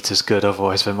that beta is good,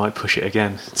 otherwise they might push it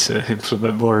again to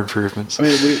implement more improvements. I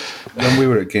mean, when we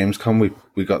were at Gamescom,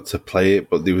 we got to play it,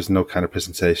 but there was no kind of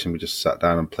presentation. We just sat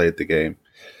down and played the game.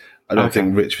 I don't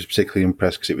think Rich was particularly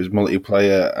impressed because it was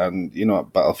multiplayer, and you know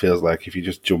what Battlefield's like. If you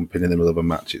just jump in the middle of a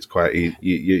match, it's quite easy.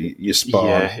 You spawn.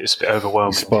 Yeah, it's a bit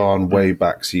overwhelming. You spawn way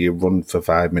back, so you run for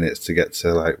 5 minutes to get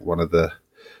to like one of the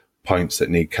points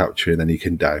that need capturing, then you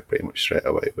can die pretty much straight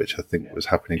away, which I think was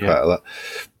happening quite a lot.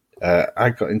 I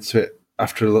got into it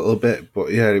after a little bit,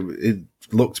 but yeah, it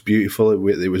looked beautiful.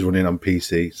 It was running on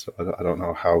PC, so I don't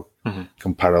know how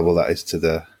comparable that is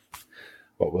to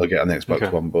what we'll get on the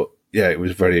Xbox One, but yeah, it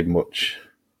was very much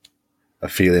a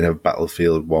feeling of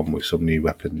Battlefield 1 with some new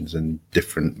weapons and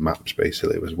different maps,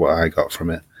 basically, was what I got from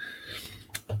it.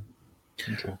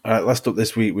 Okay. All right, last up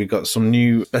this week, we got some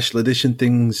new special edition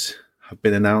things have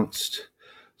been announced.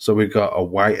 So we got a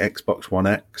white Xbox One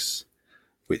X,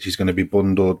 which is going to be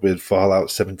bundled with Fallout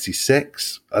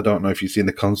 76. I don't know if you've seen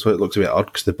the console. It looks a bit odd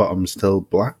because the bottom's still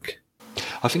black.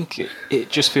 I think it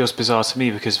just feels bizarre to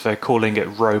me because they're calling it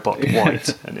Robot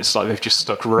White, and it's like they've just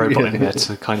stuck Robot in there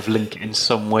to kind of link it in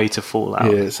some way to Fallout.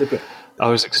 Yeah, it's a bit... I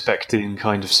was expecting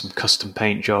kind of some custom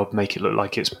paint job, make it look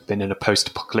like it's been in a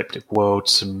post-apocalyptic world,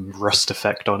 some rust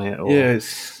effect on it, or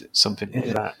something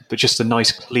like that. But just a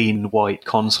nice, clean white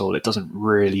console. It doesn't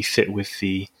really fit with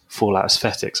the Fallout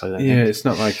aesthetics, I don't think. Yeah, it's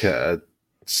not like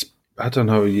I don't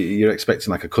know, you're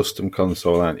expecting like a custom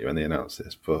console, aren't you, when they announce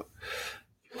this, but...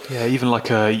 Yeah, even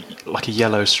like a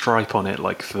yellow stripe on it,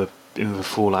 like in the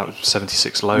Fallout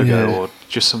 76 logo, or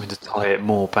just something to tie it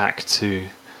more back to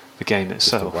the game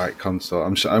itself. The white console.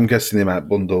 I'm guessing they might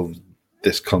bundle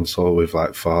this console with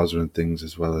like Forza and things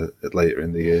as well later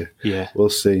in the year. Yeah, we'll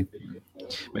see.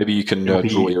 Maybe you can It'll be-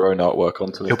 draw your own artwork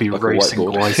onto It'll be like a Racing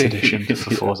whiteboard. White edition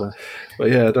for Yeah. Forza.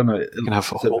 But yeah, I don't know. You can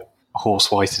have a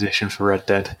Horse White edition for Red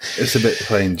Dead. It's a bit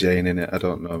plain Jane in it. I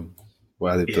don't know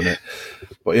why they've done it.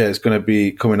 But yeah, it's going to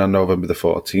be coming on November the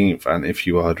 14th. And if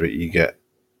you order it, you get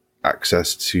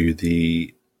access to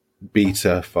the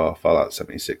beta for Fallout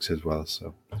 76 as well.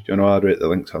 So if you want to order it, the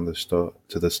link's on the store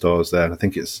to the stores there. And I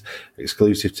think it's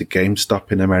exclusive to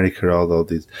GameStop in America, although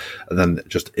these, and then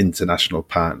just international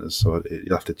partners. So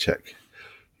you'll have to check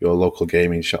your local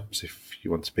gaming shops if you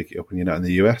want to pick it up and you're not in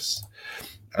the US.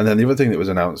 And then the other thing that was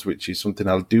announced, which is something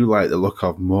I do like the look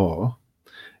of more,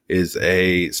 is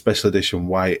a special edition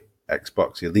white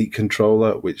Xbox Elite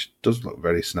controller, which does look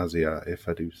very snazzy, if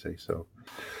I do say so.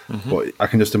 Mm-hmm. But I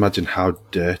can just imagine how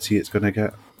dirty it's going to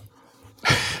get.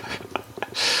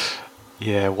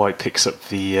 Yeah, white picks up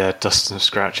the dust and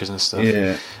scratches and stuff.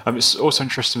 Yeah. It's also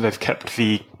interesting they've kept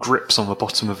the grips on the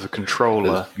bottom of the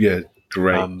controller. Yeah,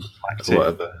 great.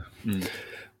 Whatever.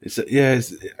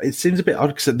 It seems a bit odd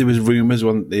because there was rumours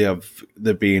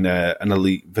there being an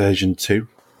Elite version 2.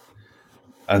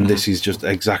 And this is just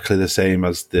exactly the same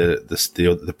as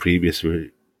the previous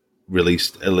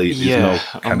released Elite.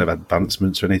 There's no kind of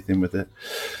advancements or anything with it.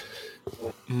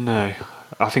 No.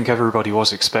 I think everybody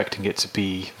was expecting it to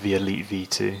be the Elite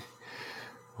V2,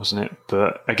 wasn't it?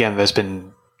 But again, there's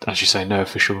been, as you say, no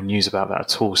official news about that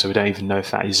at all, so we don't even know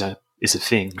if that is a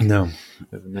thing. No.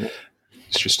 At the minute.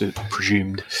 It's just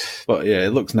presumed. But yeah, it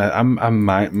looks nice. I'm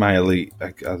my Elite.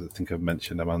 I think I've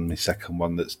mentioned I'm on my second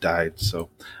one that's died, so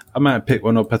I might pick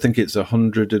one up. I think it's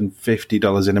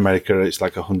 $150 in America. It's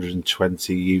like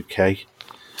 $120 UK.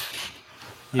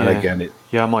 Yeah. And again,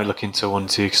 I might look into one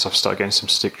too because I've started getting some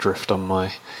stick drift on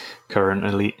my current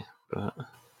Elite. But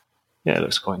yeah, it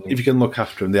looks quite neat. If you can look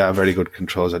after them, they are very good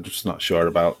controls. I'm just not sure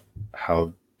about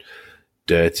how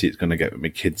dirty it's going to get with my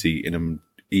kids eating them.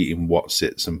 Eating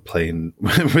Wotsits and playing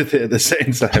with it at the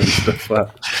same time and stuff like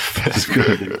that. It's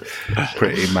going to be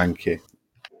pretty manky.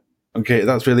 Okay,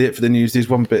 that's really it for the news. There's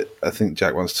one bit I think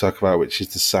Jack wants to talk about, which is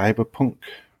the Cyberpunk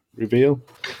reveal.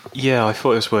 Yeah, I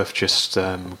thought it was worth just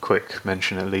quick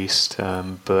mention at least.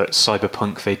 But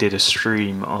Cyberpunk, they did a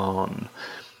stream on,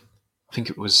 I think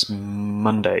it was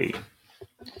Monday.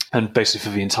 And basically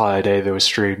for the entire day they were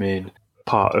streaming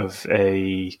part of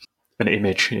an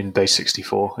image in Base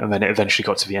 64, and then it eventually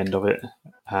got to the end of it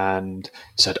and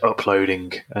said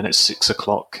uploading, and at 6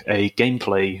 o'clock a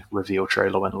gameplay reveal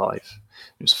trailer went live.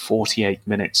 It was 48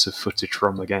 minutes of footage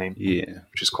from the game,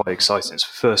 which is quite exciting. It's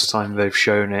the first time they've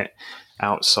shown it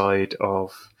outside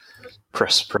of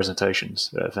press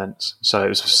presentations at events. So it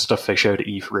was the stuff they showed at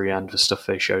E3 and the stuff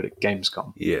they showed at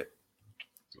Gamescom. Yeah.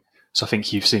 So I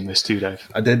think you've seen this too, Dave.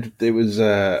 I did. It was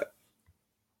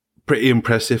pretty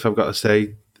impressive, I've got to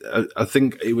say. I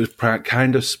think it was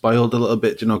kind of spoiled a little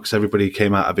bit, because everybody who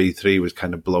came out of E3 was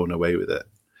kind of blown away with it.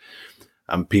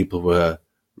 And people were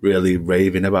really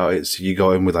raving about it. So you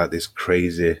go in with like this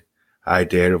crazy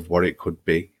idea of what it could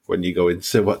be when you go in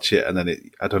to watch it. And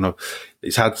then I don't know,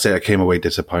 it's hard to say I came away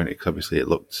disappointed because obviously it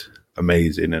looked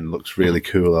amazing and looks really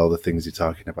cool, all the things you're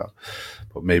talking about.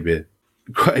 But maybe it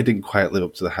didn't quite live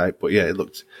up to the hype. But yeah, it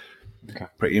looked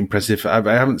pretty impressive. I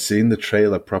haven't seen the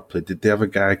trailer properly. Did they have a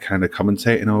guy kind of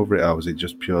commentating over it, or was it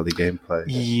just purely gameplay?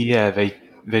 Yeah,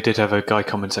 they did have a guy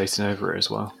commentating over it as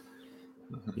well.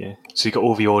 Yeah, so you got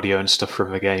all the audio and stuff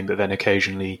from the game, but then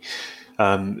occasionally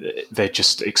they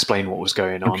just explain what was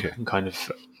going on. And kind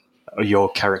of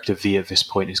your character V at this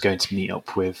point is going to meet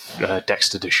up with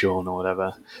Dexter DeShawn or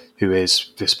whatever, who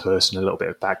is this person, a little bit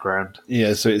of background.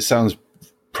 Yeah, so it sounds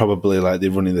probably like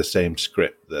they're running the same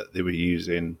script that they were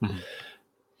using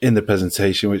in the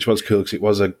presentation, which was cool because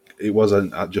it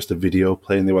wasn't just a video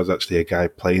playing. There was actually a guy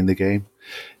playing the game.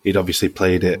 He'd obviously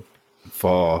played it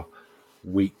for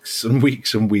weeks and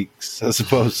weeks and weeks, I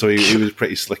suppose. So he was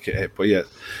pretty slick at it. But yeah,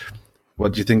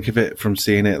 what do you think of it from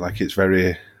seeing it? Like, it's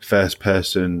very first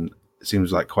person. It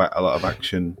seems like quite a lot of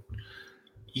action.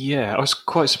 Yeah, I was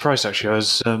quite surprised actually. I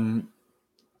was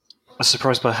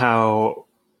surprised by how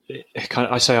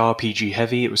I say RPG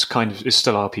heavy. It's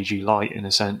still RPG light in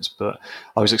a sense, but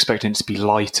I was expecting it to be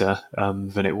lighter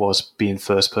than it was being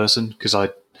first person, because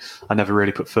I never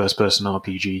really put first person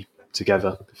RPG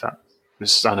together.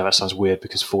 I know that sounds weird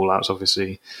because Fallout's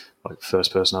obviously like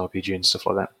first person RPG and stuff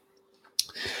like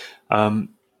that.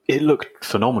 It looked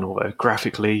phenomenal though.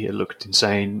 Graphically, it looked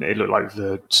insane. It looked like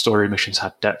the story missions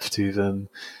had depth to them.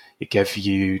 It gave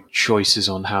you choices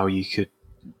on how you could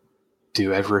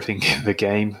do everything in the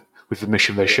game. With the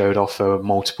mission they showed off, there were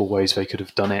multiple ways they could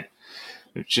have done it.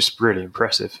 It was just really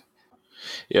impressive.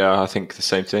 Yeah, I think the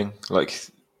same thing. Like,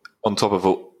 on top of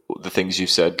the things you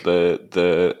said,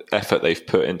 the effort they've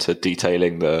put into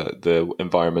detailing the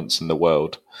environments and the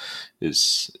world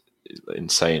is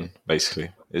insane.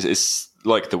 Basically, it's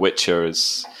like The Witcher.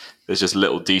 There's just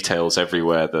little details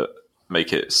everywhere that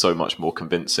make it so much more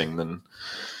convincing than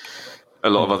a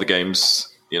lot of other games.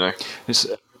 It's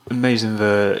amazing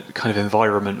the kind of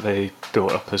environment they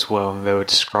built up as well. And they were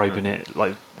describing it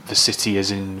like the city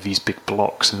is in these big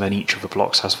blocks, and then each of the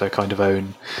blocks has their kind of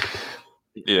own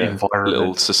environment,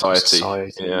 little society.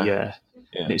 Yeah.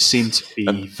 And it seemed to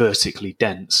be vertically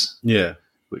dense. Yeah,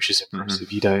 which is impressive.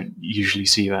 Mm-hmm. You don't usually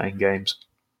see that in games.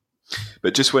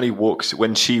 But just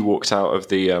when she walked out of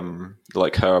the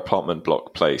like her apartment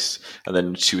block place, and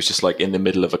then she was just like in the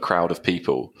middle of a crowd of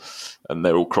people, and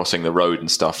they're all crossing the road and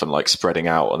stuff, and like spreading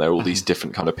out, and there are all these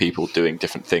different kind of people doing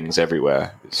different things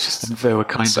everywhere. It's just they were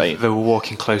they were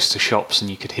walking close to shops,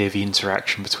 and you could hear the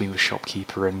interaction between the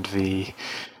shopkeeper and the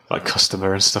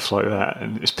customer and stuff like that,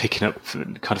 and it was picking up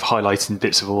and kind of highlighting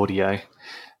bits of audio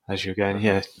as you're going.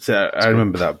 Yeah, so I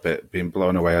remember that bit being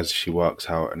blown away as she walks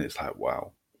out, and it's like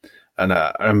wow. And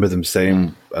I remember them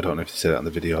saying, I don't know if you said that in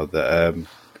the video, that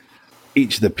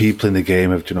each of the people in the game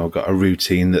have, got a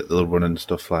routine that they'll run and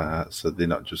stuff like that. So they're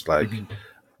not just like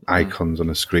icons on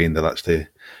a screen. They'll actually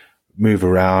move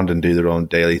around and do their own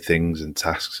daily things and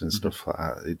tasks and stuff like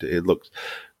that. It looks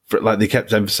like they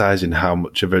kept emphasizing how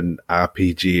much of an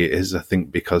RPG it is, I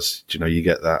think, because, you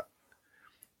get that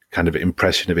kind of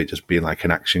impression of it just being like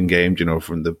an action game,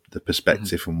 from the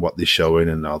perspective from what they're showing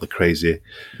and all the crazy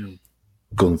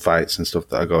gunfights and stuff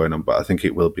that are going on, but I think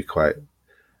it will be quite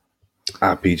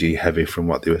RPG heavy from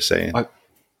what they were saying.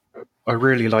 I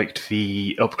really liked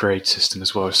the upgrade system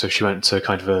as well. So she went to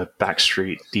kind of a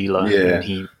backstreet dealer and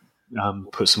he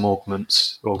put some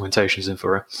augmentations in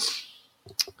for her.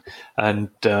 And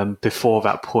before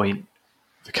that point,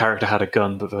 the character had a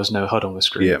gun, but there was no HUD on the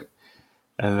screen. Yeah.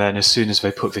 And then as soon as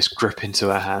they put this grip into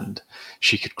her hand,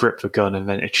 she could grip the gun, and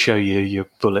then it'd show you your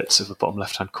bullets at the bottom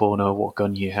left-hand corner, what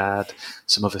gun you had,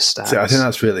 some other stats. See, I think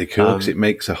that's really cool because it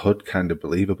makes a HUD kind of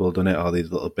believable, doesn't it? All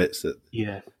these little bits that.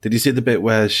 Yeah. Did you see the bit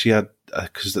where she had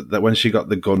because when she got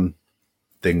the gun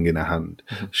thing in her hand,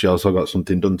 she also got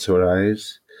something done to her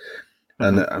eyes,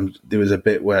 and there was a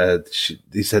bit where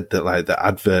they said that like the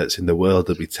adverts in the world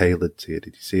would be tailored to you.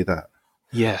 Did you see that?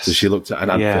 Yes. So she looked at an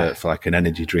advert for like an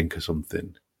energy drink or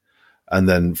something, and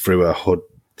then through her HUD.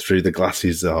 Through the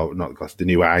glasses, or not glasses, the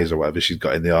new eyes or whatever she's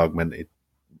got in the augmented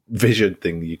vision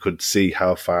thing, you could see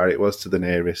how far it was to the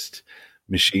nearest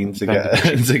machine to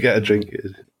get a drink.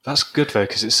 That's good though,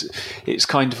 because it's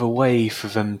kind of a way for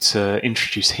them to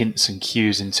introduce hints and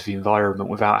cues into the environment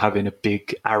without having a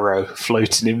big arrow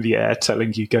floating in the air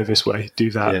telling you go this way, do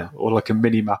that, or like a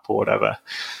mini map or whatever.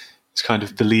 It's kind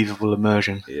of believable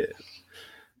immersion. Yeah,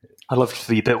 I loved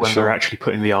the bit when they're actually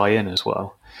putting the eye in as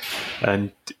well.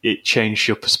 And it changed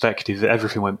your perspective that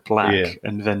everything went black,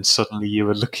 and then suddenly you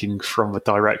were looking from the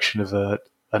direction of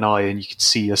an eye, and you could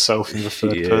see yourself in the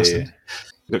third person. It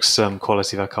looks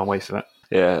quality. I can't wait for that.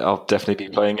 Yeah, I'll definitely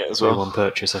be playing it as well. One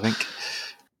purchase, I think.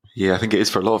 Yeah, I think it is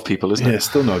for a lot of people, isn't it? Yeah,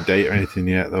 still no date or anything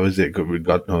yet, though, is it?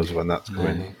 God knows when that's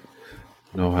going.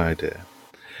 No idea.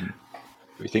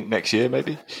 We think next year,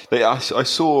 maybe. I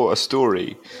saw a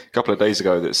story a couple of days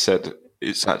ago that said.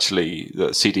 It's actually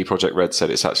the CD Projekt Red said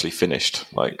it's actually finished.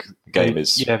 Like the game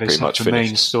is pretty much finished. The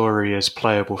main story is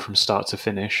playable from start to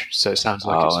finish, so it sounds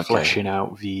like it's fleshing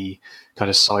out the kind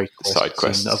of side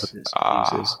quests and other bits and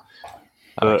pieces.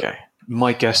 But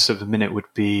my guess at the minute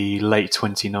would be late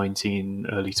 2019,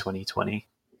 early 2020.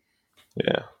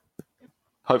 Yeah,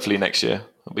 hopefully next year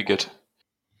will be good.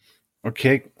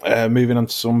 Okay, moving on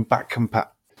to some back compat.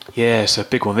 Yeah, so a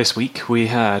big one this week. We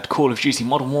had Call of Duty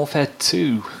Modern Warfare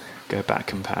 2. Go back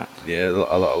compat. Yeah, a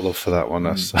lot of love for that one.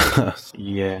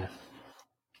 Yeah.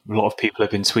 A lot of people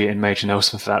have been tweeting Major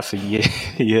Nelson for that for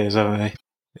years, haven't they?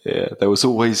 Yeah, there was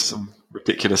always some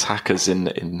ridiculous hackers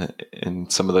in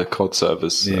some of the COD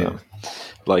servers. Yeah.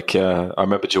 I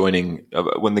remember joining,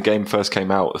 when the game first came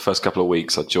out, the first couple of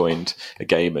weeks, I joined a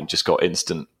game and just got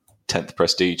instant 10th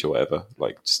prestige or whatever.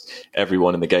 Like, just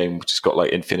everyone in the game just got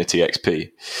like infinity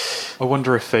XP. I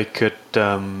wonder if they could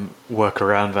work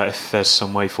around that, if there's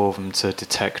some way for them to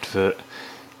detect that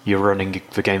you're running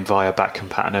the game via back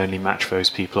compat and only match those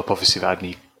people up. Obviously that'd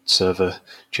need server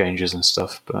changes and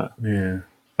stuff, but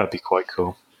that'd be quite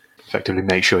cool. Effectively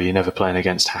make sure you're never playing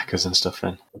against hackers and stuff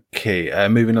then. Okay,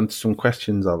 moving on to some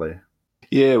questions, Ollie.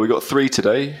 Yeah, we got 3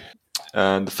 today.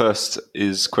 And the first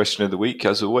is question of the week,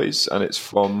 as always, and it's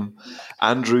from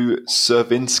Andrew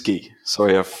Servinsky.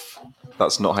 Sorry,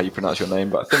 that's not how you pronounce your name,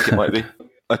 but I think it might be.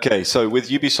 Okay, so with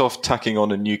Ubisoft tacking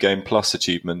on a New Game Plus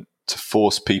achievement, to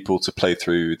force people to play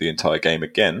through the entire game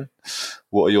again.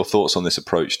 What are your thoughts on this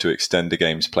approach to extend a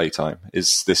game's playtime?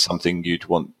 Is this something you'd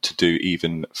want to do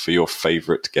even for your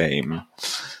favourite game?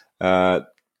 I've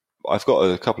got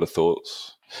a couple of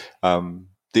thoughts.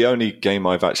 The only game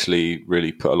I've actually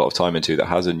really put a lot of time into that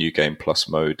has a New Game Plus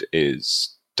mode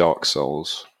is Dark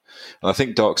Souls. And I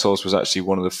think Dark Souls was actually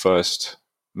one of the first,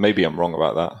 maybe I'm wrong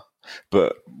about that,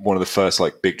 but one of the first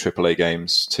like big AAA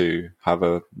games to have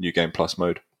a New Game Plus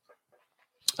mode.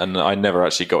 And I never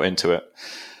actually got into it.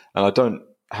 And I don't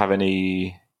have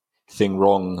anything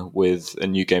wrong with a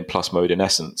New Game Plus mode in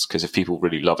essence, because if people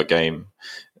really love a game,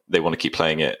 they want to keep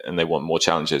playing it and they want more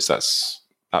challenges, that's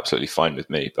absolutely fine with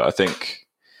me. But I think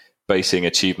basing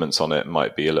achievements on it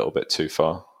might be a little bit too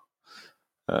far.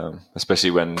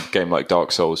 Especially when a game like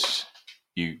Dark Souls,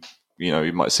 you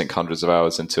might sink hundreds of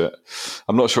hours into it.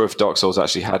 I'm not sure if Dark Souls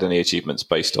actually had any achievements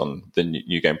based on the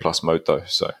New Game Plus mode though,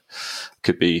 so it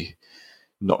could be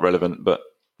not relevant. But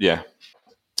yeah,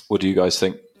 what do you guys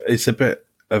think? It's a bit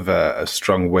of a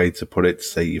strong way to put it, to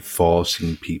say you're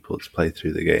forcing people to play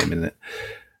through the game, isn't it?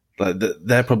 Like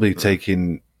they're probably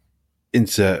taking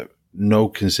into no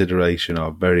consideration,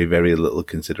 or very, very little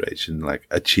consideration, like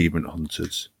achievement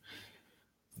hunters.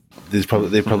 They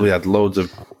probably had loads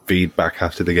of feedback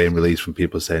after the game release from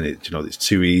people saying it's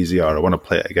too easy, or I want to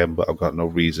play it again, but I've got no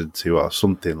reason to, or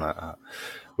something like that,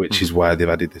 which is why they've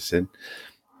added this in.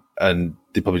 And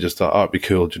they probably just thought, it'd be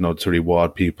cool, to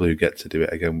reward people who get to do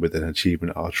it again with an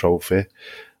achievement or a trophy.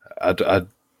 I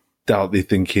doubt they're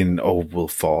thinking, we'll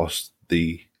force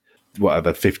the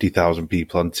 50,000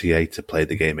 people on TA to play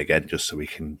the game again just so we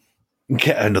can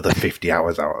get another 50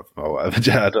 hours out of them or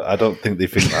whatever. I don't think they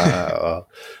think that at all.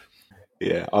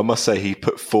 Yeah, I must say he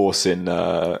put force in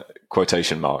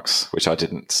quotation marks, which I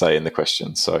didn't say in the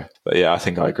question. So, but yeah, I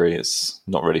think I agree. It's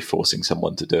not really forcing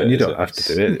someone to do it. And you don't have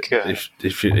to do it.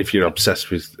 If you're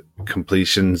obsessed with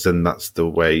completions, then that's the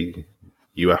way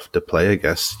you have to play, I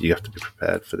guess. You have to be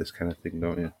prepared for this kind of thing,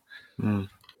 don't you? Mm.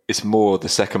 It's more the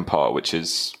second part, which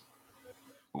is,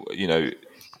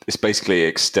 it's basically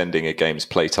extending a game's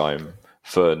playtime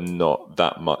for not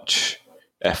that much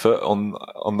effort on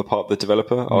the part of the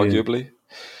developer, arguably. Yeah.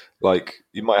 Like,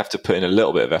 you might have to put in a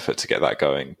little bit of effort to get that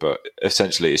going, but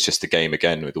essentially it's just the game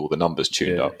again with all the numbers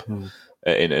tuned up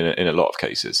in a lot of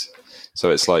cases.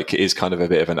 So it's like, it is kind of a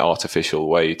bit of an artificial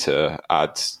way to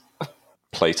add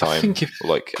playtime. I think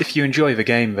if you enjoy the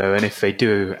game, though, and if they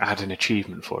do add an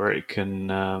achievement for it, it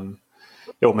can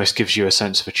it almost gives you a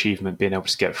sense of achievement being able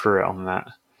to get through it on that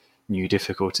new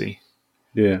difficulty.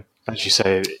 Yeah. As you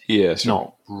say, it's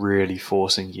not really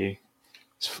forcing you.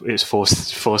 It's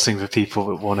forcing the people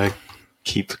that want to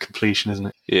keep the completion, isn't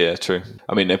it? Yeah, true.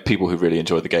 I mean, people who really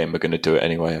enjoy the game are going to do it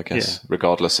anyway, I guess,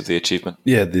 regardless of the achievement.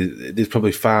 Yeah, there's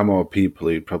probably far more people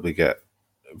who probably get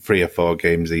 3 or 4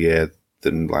 games a year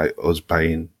than like us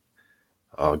buying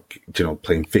or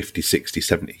playing 50, 60,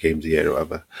 70 games a year or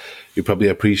whatever. You probably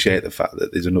appreciate the fact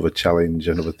that there's another challenge,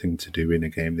 another thing to do in a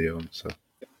game they own. So,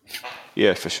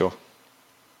 yeah, for sure.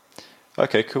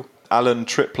 Okay, cool. Alan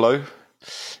Triplo,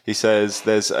 he says,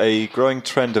 there's a growing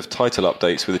trend of title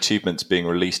updates with achievements being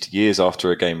released years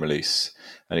after a game release.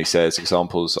 And he says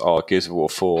examples are Gears of War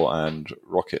 4 and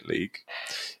Rocket League.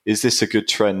 Is this a good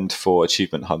trend for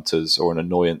achievement hunters or an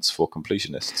annoyance for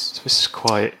completionists? So this is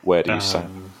quite... Where do you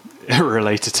stand?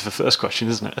 Related to the first question,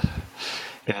 isn't it?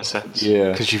 In a sense.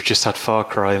 Yeah. Because you've just had Far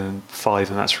Cry 5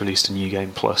 and that's released a New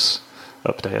Game Plus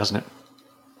update, hasn't it?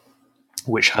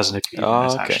 Which has an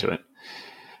achievement attached to it.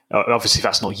 Obviously,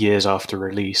 that's not years after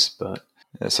release, but...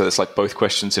 Yeah, so it's like both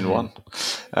questions in one.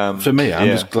 For me, I'm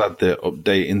just glad they're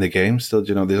updating the game still.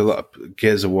 There's a lot of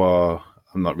Gears of War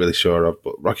I'm not really sure of,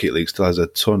 but Rocket League still has a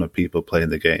ton of people playing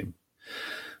the game.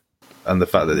 And the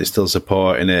fact that they're still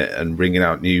supporting it and bringing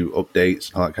out new updates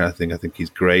and all that kind of thing, I think is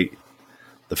great.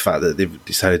 The fact that they've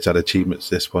decided to add achievements,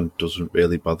 this one doesn't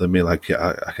really bother me. Like,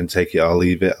 I can take it, I'll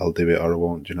leave it, I'll do it, or I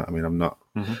won't. Do you know what I mean? I'm not...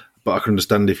 Mm-hmm. But I can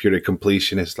understand if you're a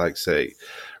completionist, like, say,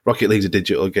 Rocket League's a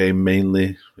digital game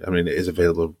mainly. I mean, it is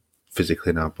available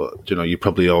physically now, but, you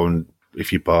probably own,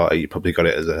 if you bought it, you probably got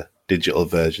it as a digital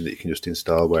version that you can just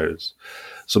install, whereas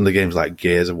some of the games like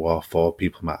Gears of War 4,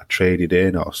 people might have traded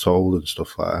in or sold and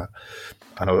stuff like that.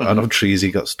 I know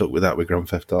Treasy got stuck with that with Grand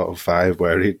Theft Auto 5,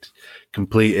 where he'd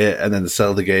complete it and then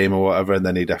sell the game or whatever, and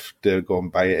then he'd have to go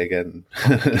and buy it again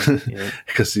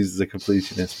because he's the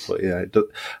completionist. But yeah,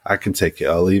 I can take it,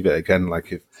 I'll leave it again.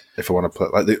 Like if I want to play,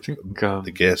 like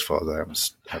the Gears 4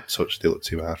 that I've touched, they look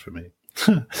too hard for me.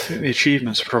 I think the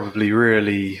achievements are probably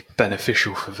really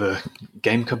beneficial for the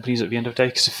game companies at the end of the day,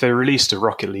 because if they released a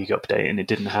Rocket League update and it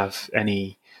didn't have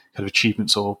any kind of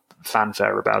achievements or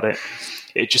fanfare about it.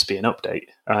 It'd just be an update.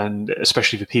 And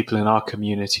especially the people in our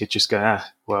community would just go,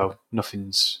 well,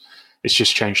 it's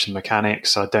just changed the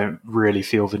mechanics. I don't really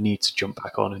feel the need to jump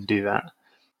back on and do that.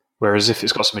 Whereas if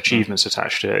it's got some achievements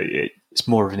attached to it, it's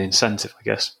more of an incentive, I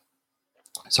guess.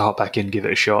 So hop back in, give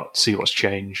it a shot, see what's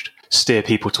changed, steer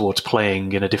people towards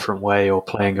playing in a different way or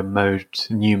playing a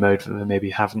new mode that they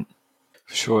maybe haven't.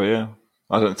 Sure, yeah.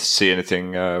 I don't see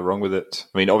anything wrong with it.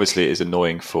 I mean, obviously it is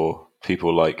annoying for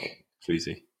people like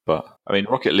Fleazy, but I mean,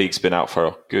 Rocket League's been out for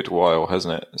a good while,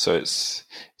 hasn't it? So it's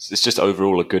just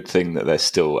overall a good thing that they're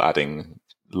still adding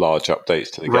large updates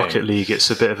to the game. Rocket League,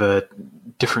 it's a bit of a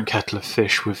different kettle of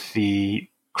fish with the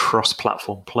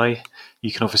cross-platform play.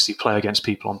 You can obviously play against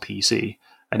people on PC,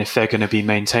 and if they're going to be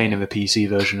maintaining the PC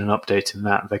version and updating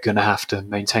that, they're going to have to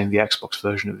maintain the Xbox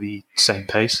version at the same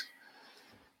pace.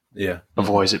 Yeah.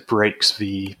 Otherwise, it breaks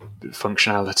the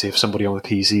functionality if somebody on the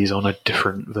PC is on a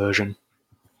different version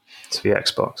to the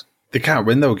Xbox. They can't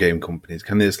win though, game companies,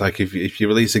 can they? It's like if you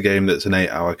release a game that's an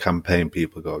 8-hour campaign,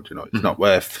 people go, it's not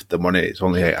worth the money. It's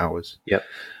only 8 hours. Yep.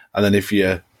 And then if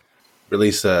you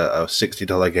release a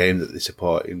 $60 game that they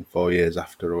support in 4 years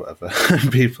after or whatever,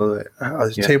 people are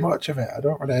like, there's too much of it. I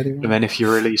don't want it anymore. And then if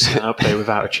you release an update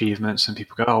without achievements and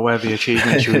people go, where are the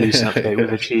achievements? You release an update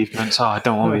with achievements. I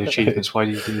don't want the achievements. Why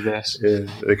do you do this? Yeah,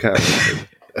 they can't.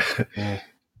 Yeah.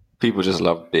 People just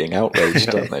love being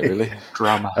outraged, don't they, really?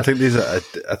 Drama. I think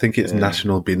it's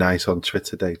National Be Nice on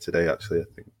Twitter Day today, actually, I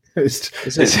think. It's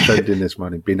trending this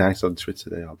morning. Be nice on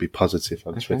Twitter Day. I'll be positive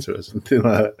on Twitter or something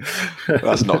like that.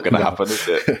 That's not going to happen, is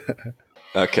it?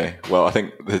 Okay. Well, I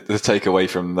think the takeaway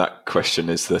from that question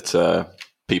is that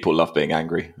people love being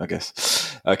angry, I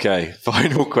guess. Okay.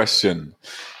 Final question.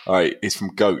 All right. It's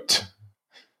from Goat.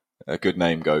 A good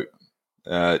name, Goat.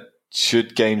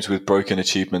 Should games with broken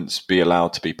achievements be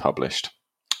allowed to be published?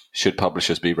 Should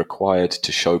publishers be required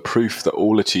to show proof that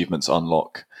all achievements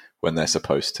unlock when they're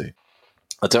supposed to?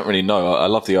 I don't really know. I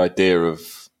love the idea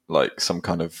of like some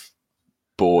kind of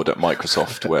board at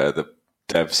Microsoft where the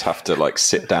devs have to like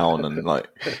sit down and like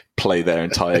play their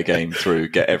entire game through,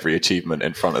 get every achievement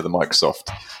in front of the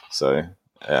Microsoft. So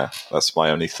yeah, that's my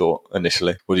only thought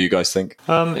initially. What do you guys think?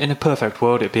 In a perfect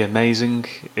world, it'd be amazing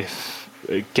if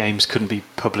games couldn't be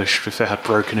published if they had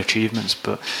broken achievements.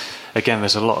 But again,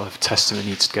 there's a lot of testing that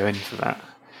needs to go in for that.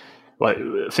 Like,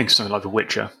 think of something like The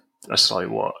Witcher. That's like,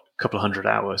 a couple of 100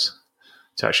 hours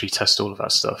to actually test all of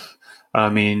that stuff. I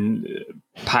mean,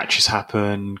 patches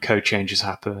happen, code changes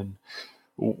happen.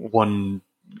 One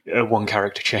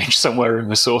character change somewhere in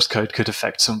the source code could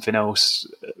affect something else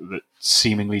that's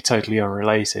seemingly totally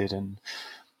unrelated, and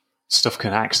stuff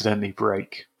can accidentally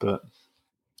break. But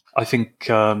I think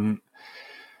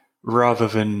rather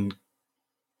than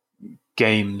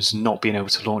games not being able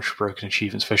to launch broken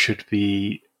achievements, there should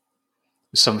be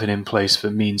something in place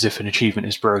that means if an achievement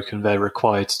is broken, they're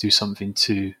required to do something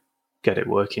to get it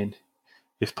working,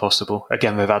 if possible.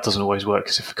 Again, though, that doesn't always work,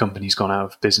 because if a company's gone out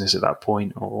of business at that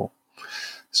point or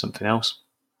something else.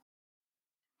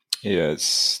 Yeah,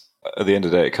 it's at the end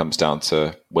of the day, it comes down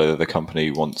to whether the company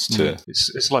wants to.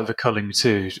 It's like the culling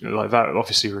too. Like that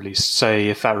obviously released. Say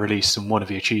if that released and one of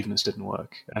the achievements didn't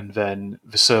work, and then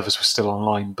the servers were still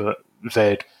online, but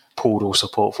they'd pulled all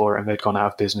support for it and they'd gone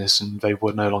out of business and they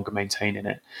were no longer maintaining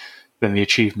it, then the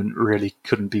achievement really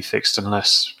couldn't be fixed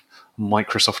unless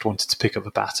Microsoft wanted to pick up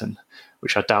the baton,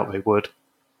 which I doubt they would,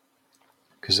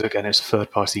 because again, it's a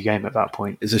third-party game at that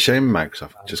point. It's a shame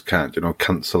Microsoft just can't,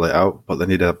 cancel it out, but they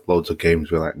need to have loads of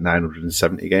games with like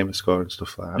 970 gamer score and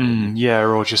stuff like that. Yeah,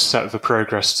 or just set the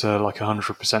progress to like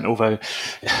 100%, although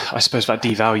I suppose that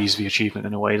devalues the achievement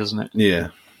in a way, doesn't it? Yeah.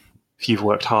 If you've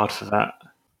worked hard for that.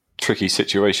 Tricky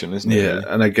situation, isn't it? Yeah,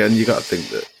 and again, you got to think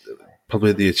that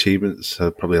probably the achievements are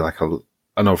probably like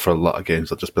I know for a lot of games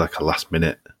they'll just be like a last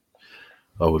minute.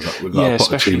 Oh, we've got to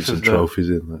put achievements and trophies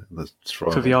in. Let's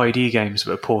throw for the ID games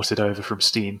that are ported over from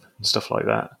Steam and stuff like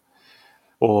that,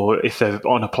 or if they're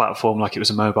on a platform like it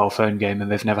was a mobile phone game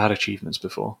and they've never had achievements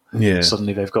before,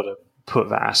 suddenly they've got to put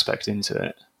that aspect into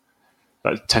it.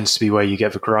 That tends to be where you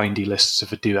get the grindy lists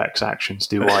of the do X actions,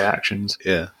 do Y actions,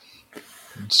 and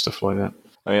stuff like that.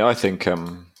 I mean, I think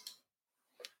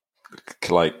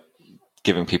like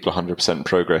giving people 100%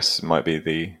 progress might be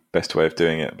the best way of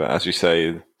doing it. But as you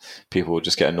say, people will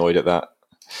just get annoyed at that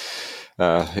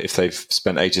if they've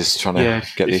spent ages trying to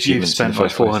get the achievements. If you've spent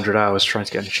like 400 hours trying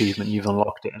to get an achievement, you've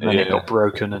unlocked it, and then it got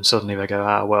broken, and suddenly they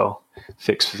go,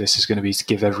 fix for this is going to be to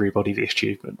give everybody the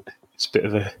achievement. It's a bit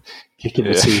of a kick in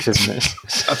the teeth, isn't it?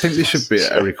 I think there should be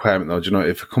a requirement, though.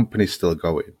 If a company's still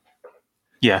going,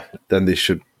 then they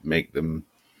should make them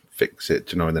fix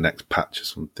it, in the next patch or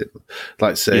something.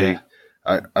 Like say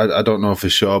I don't know for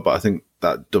sure, but I think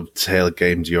that Dovetail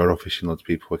Games Europe issue, loads of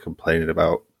people were complaining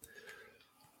about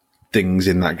things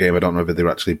in that game. I don't know whether they were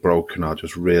actually broken or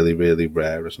just really, really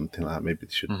rare or something like that. Maybe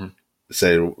they should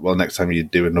say, well, next time you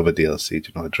do another DLC,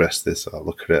 do not address this or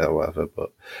look at it or whatever.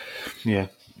 But yeah,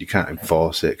 you can't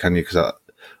enforce it, can you? Because that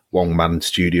one-man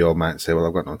studio might say, well,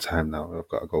 I've got no time now. I've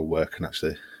got to go work and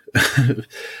actually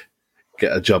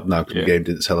get a job now because the game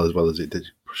didn't sell as well as it did.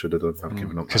 Should have done. I've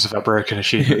given up. Because of that broken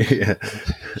achievement. Yeah.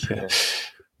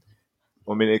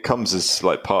 Well, I mean, it comes as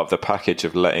like part of the package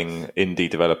of letting indie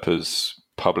developers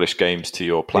publish games to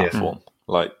your platform.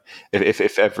 Like,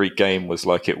 if every game was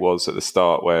like it was at the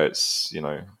start, where it's, you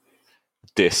know,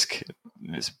 disc,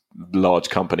 it's a large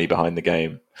company behind the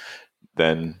game,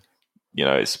 then, you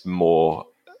know, it's more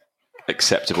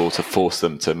acceptable to force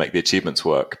them to make the achievements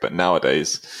work. But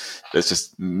nowadays, there's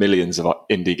just millions of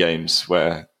indie games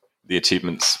where the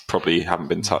achievements probably haven't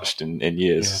been touched in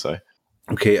years. Yeah. So,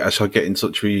 okay, I shall get in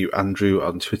touch with you, Andrew,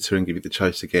 on Twitter and give you the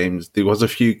choice of games. There was a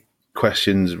few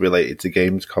questions related to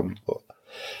Gamescom, but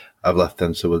I've left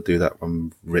them, so we'll do that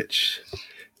when Rich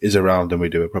is around and we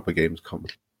do a proper Gamescom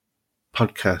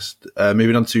podcast.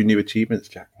 Moving on to new achievements,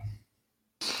 Jack.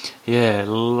 Yeah,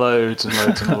 loads and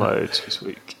loads and loads this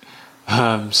week.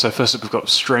 So first up, we've got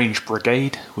Strange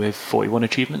Brigade with 41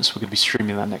 achievements. We're going to be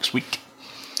streaming that next week.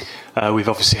 We've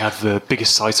obviously had the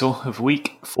biggest title of the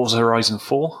week, Forza Horizon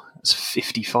 4. That's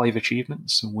 55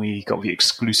 achievements, and we got the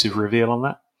exclusive reveal on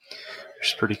that, which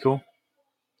is pretty cool.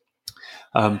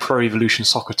 Pro Evolution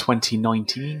Soccer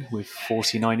 2019 with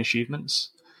 49 achievements,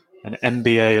 and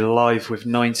NBA Live with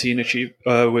 19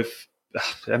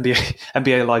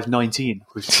 NBA Live 19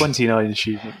 with 29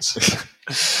 achievements.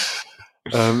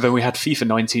 Then we had FIFA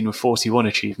 19 with 41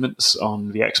 achievements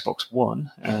on the Xbox One,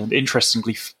 and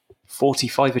interestingly,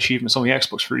 45 achievements on the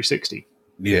Xbox 360.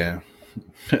 Yeah.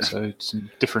 So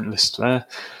some different lists there.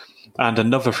 And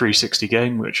another 360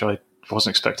 game, which I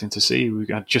wasn't expecting to see. We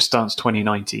had Just Dance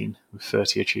 2019 with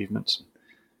 30 achievements.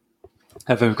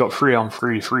 And then we've got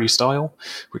 3-on-3 Freestyle,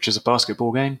 which is a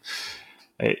basketball game.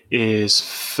 It is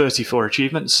 34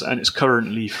 achievements, and it's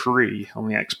currently free on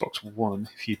the Xbox One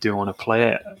if you do want to play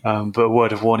it. But a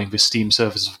word of warning, the Steam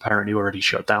servers have apparently already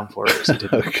shut down for it because it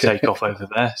didn't take off over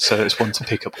there. So it's one to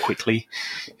pick up quickly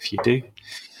if you do.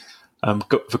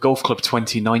 The Golf Club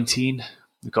 2019,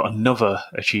 we've got another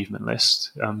achievement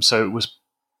list. So it was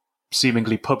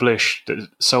seemingly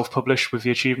self-published with the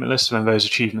achievement list, and then those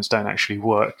achievements don't actually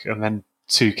work. And then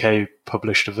 2K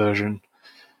published a version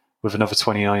with another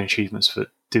 29 achievements that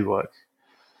do work.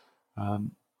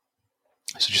 So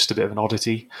just a bit of an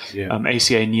oddity. Yeah.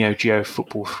 ACA Neo Geo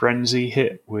Football Frenzy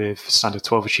hit with standard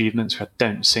 12 achievements. We had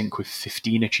Don't Sink with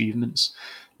 15 achievements.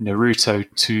 Naruto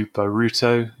 2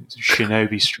 Boruto,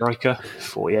 Shinobi Striker,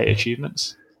 48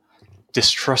 achievements.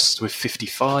 Distrust with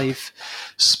 55.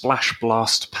 Splash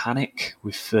Blast Panic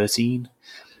with 13.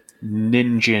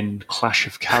 Ninjin Clash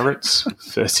of Carrots with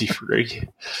 33.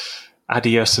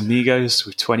 Adios Amigos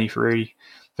with 23.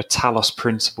 The Talos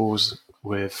Principles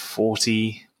with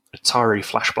 40. Atari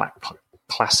Flashback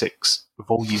Classics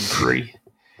Volume 3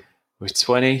 with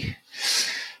 20.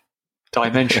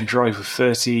 Dimension Drive with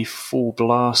 30. Full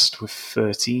Blast with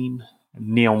 13.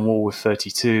 Neon War with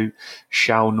 32.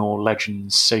 Shao Nor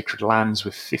Legends Sacred Lands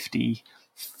with 50.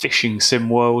 Fishing Sim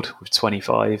World with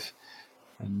 25.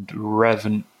 And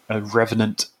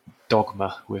Revenant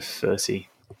Dogma with 30.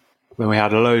 Then we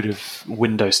had a load of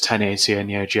Windows 10 ACA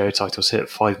Neo Geo titles hit,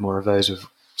 5 more of those with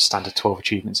standard 12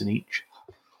 achievements in each.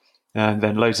 And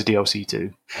then loads of DLC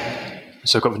too.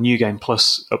 So I've got the New Game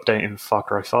Plus update in Far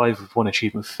Cry 5 with 1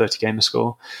 achievement for 30 gamer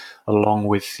score, along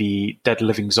with the Dead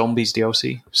Living Zombies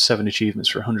DLC, 7 achievements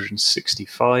for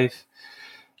 165.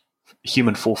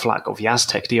 Human Fall Flat got the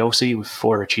Aztec DLC with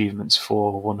 4 achievements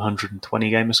for 120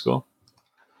 gamer score.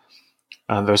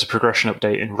 And there's a progression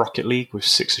update in Rocket League with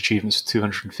 6 achievements for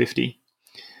 250.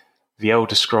 The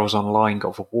Elder Scrolls Online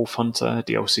got the Wolf Hunter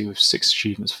DLC with 6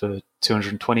 achievements for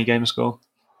 220 gamer score.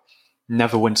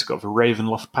 Neverwinter got the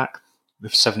Ravenloft pack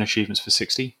with 7 achievements for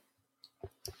 60.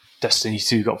 Destiny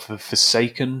 2 got the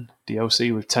Forsaken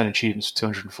DLC with 10 achievements for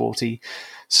 240.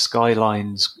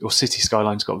 City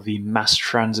Skylines got the Mass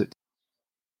Transit,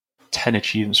 10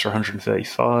 achievements for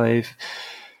 135.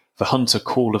 The Hunter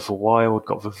Call of the Wild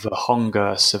got the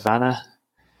Vahonga Savannah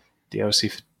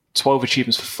DLC for 12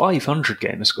 achievements for 500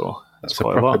 gamer score. That's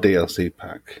quite a proper DLC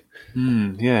pack.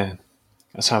 Yeah.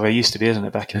 That's how they used to be, isn't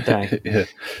it, back in the day? Yeah.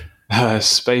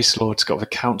 Space Lord's got the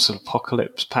Council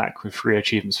Apocalypse pack with 3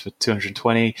 achievements for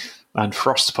 220. And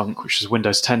Frostpunk, which is a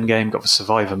Windows 10 game, got the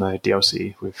Survivor Mode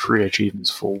DLC with 3 achievements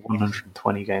for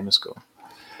 120 gamer score.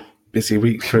 Busy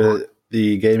week for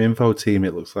the Game Info team,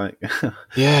 it looks like.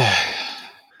 Yeah.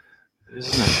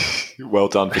 Isn't it? Well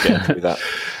done for getting through that.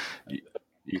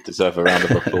 You deserve a round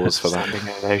of applause for that.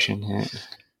 Standing ovation, yeah.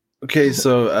 Okay,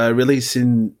 so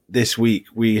releasing this week,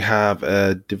 we have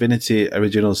Divinity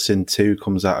Original Sin 2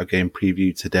 comes out a game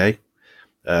preview today.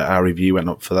 Our review went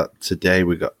up for that today.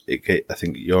 I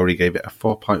think Yori gave it a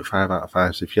 4.5 out of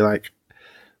 5. So if you like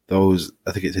those,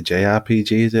 I think it's a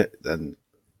JRPG, is it? Then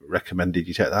recommended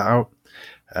you check that out.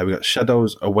 We got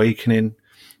Shadows Awakening,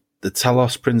 the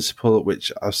Talos Principle,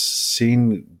 which I've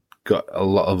seen got a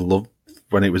lot of love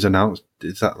when it was announced.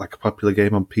 Is that like a popular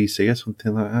game on PC or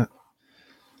something like that?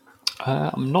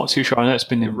 I'm not too sure. I know it's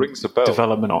been in rings a bell.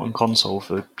 development on console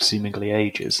for seemingly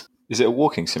ages. Is it a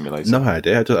walking simulator? No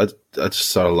idea. I just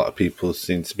saw a lot of people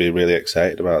seem to be really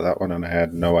excited about that one, and I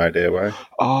had no idea why.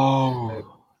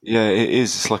 Oh, yeah, it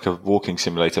is. It's like a walking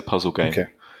simulator puzzle game. Okay.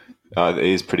 It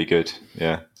is pretty good.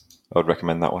 Yeah, I would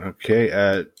recommend that one. Okay.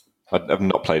 I've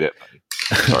not played it.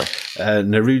 Sorry.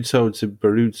 Naruto to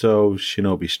Boruto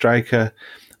Shinobi Striker,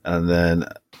 and then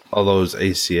all those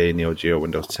ACA Neo Geo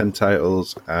Windows 10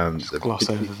 titles, and Gloss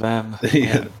over them.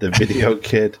 the Video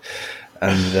Kid.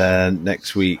 And then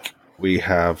next week we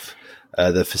have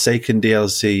the Forsaken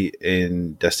DLC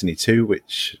in Destiny 2,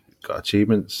 which got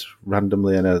achievements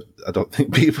randomly, and I don't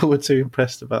think people were too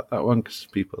impressed about that one because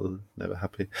people are never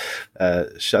happy.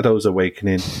 Shadows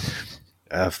Awakening,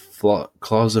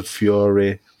 Claws of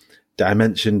Fury,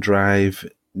 Dimension Drive,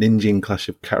 Ninja Clash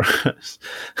of Characters,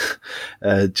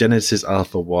 Genesis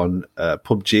Alpha 1,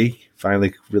 PUBG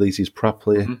finally releases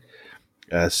properly,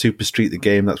 Super Street the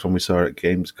game, that's one we saw at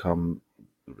Gamescom.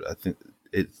 I think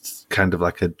it's kind of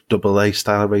like a AA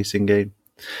style racing game.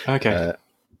 Okay.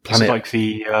 It's like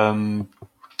the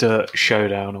Dirt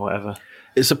Showdown or whatever.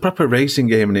 It's a proper racing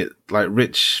game, and it like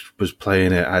Rich was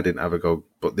playing it. I didn't have a go,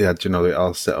 but they had it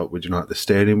all set up with like the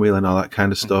steering wheel and all that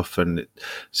kind of stuff, and it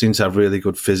seems to have really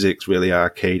good physics, really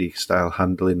arcadey style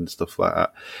handling and stuff like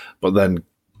that. But then,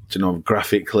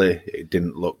 graphically, it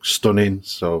didn't look stunning,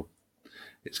 so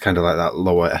it's kind of like that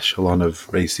lower echelon of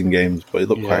racing games. But it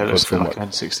looked quite good from like an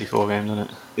N64 game, doesn't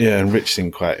it? Yeah, and Rich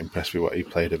seemed quite impressed with what he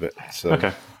played of it. So.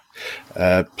 Okay.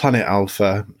 Planet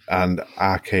Alpha and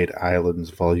Arcade Islands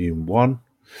Volume 1.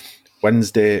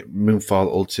 Wednesday, Moonfall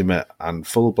Ultimate and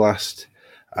Full Blast.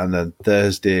 And then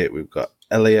Thursday, we've got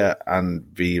Elia and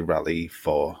V-Rally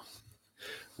 4,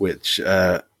 which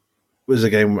was a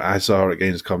game I saw at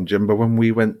Gamescom. Do you remember when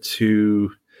we went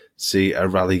to see a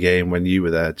rally game when you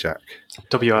were there, Jack?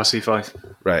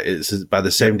 WRC5. Right, it's by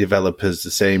the same developers,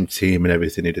 the same team and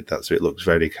everything who did that, so it looks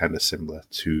very kind of similar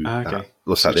to that.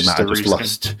 Looks like they might have just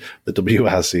lost the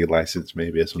WRC license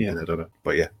maybe or something, I don't know.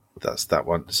 But yeah, that's that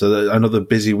one. So another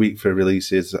busy week for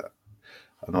releases. I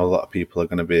know a lot of people are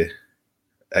going to be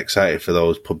excited for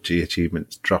those PUBG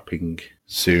achievements dropping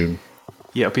soon.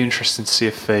 Yeah, it'll be interesting to see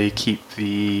if they keep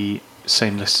the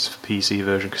same list for PC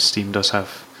version, because Steam does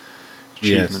have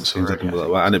achievements already.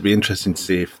 And it'd be interesting to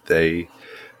see if they,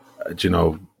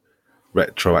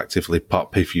 retroactively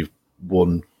pop if you've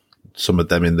won some of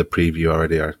them in the preview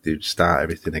already, or if they start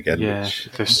everything again. Yeah,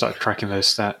 if they've started tracking those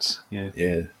stats.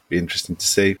 Yeah, be interesting to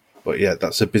see. But yeah,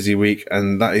 that's a busy week,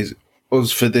 and that is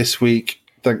us for this week.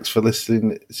 Thanks for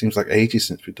listening. It seems like ages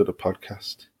since we've done a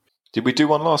podcast. Did we do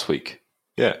one last week?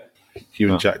 Yeah.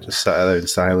 You and Jack just sat there in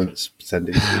silence,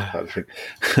 pretending to be that thing.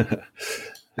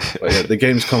 But yeah, the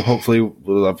Gamescom, hopefully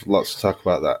we'll have lots to talk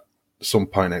about that at some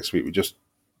point next week.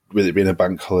 With it being a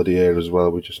bank holiday here as well,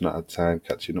 we've just not had time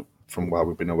catching up from while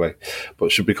we've been away.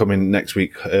 But should be coming next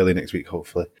week, early next week,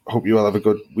 hopefully. Hope you all have a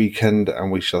good weekend,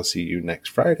 and we shall see you next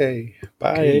Friday.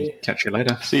 Bye. Okay. Catch you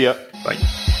later. See ya. Bye.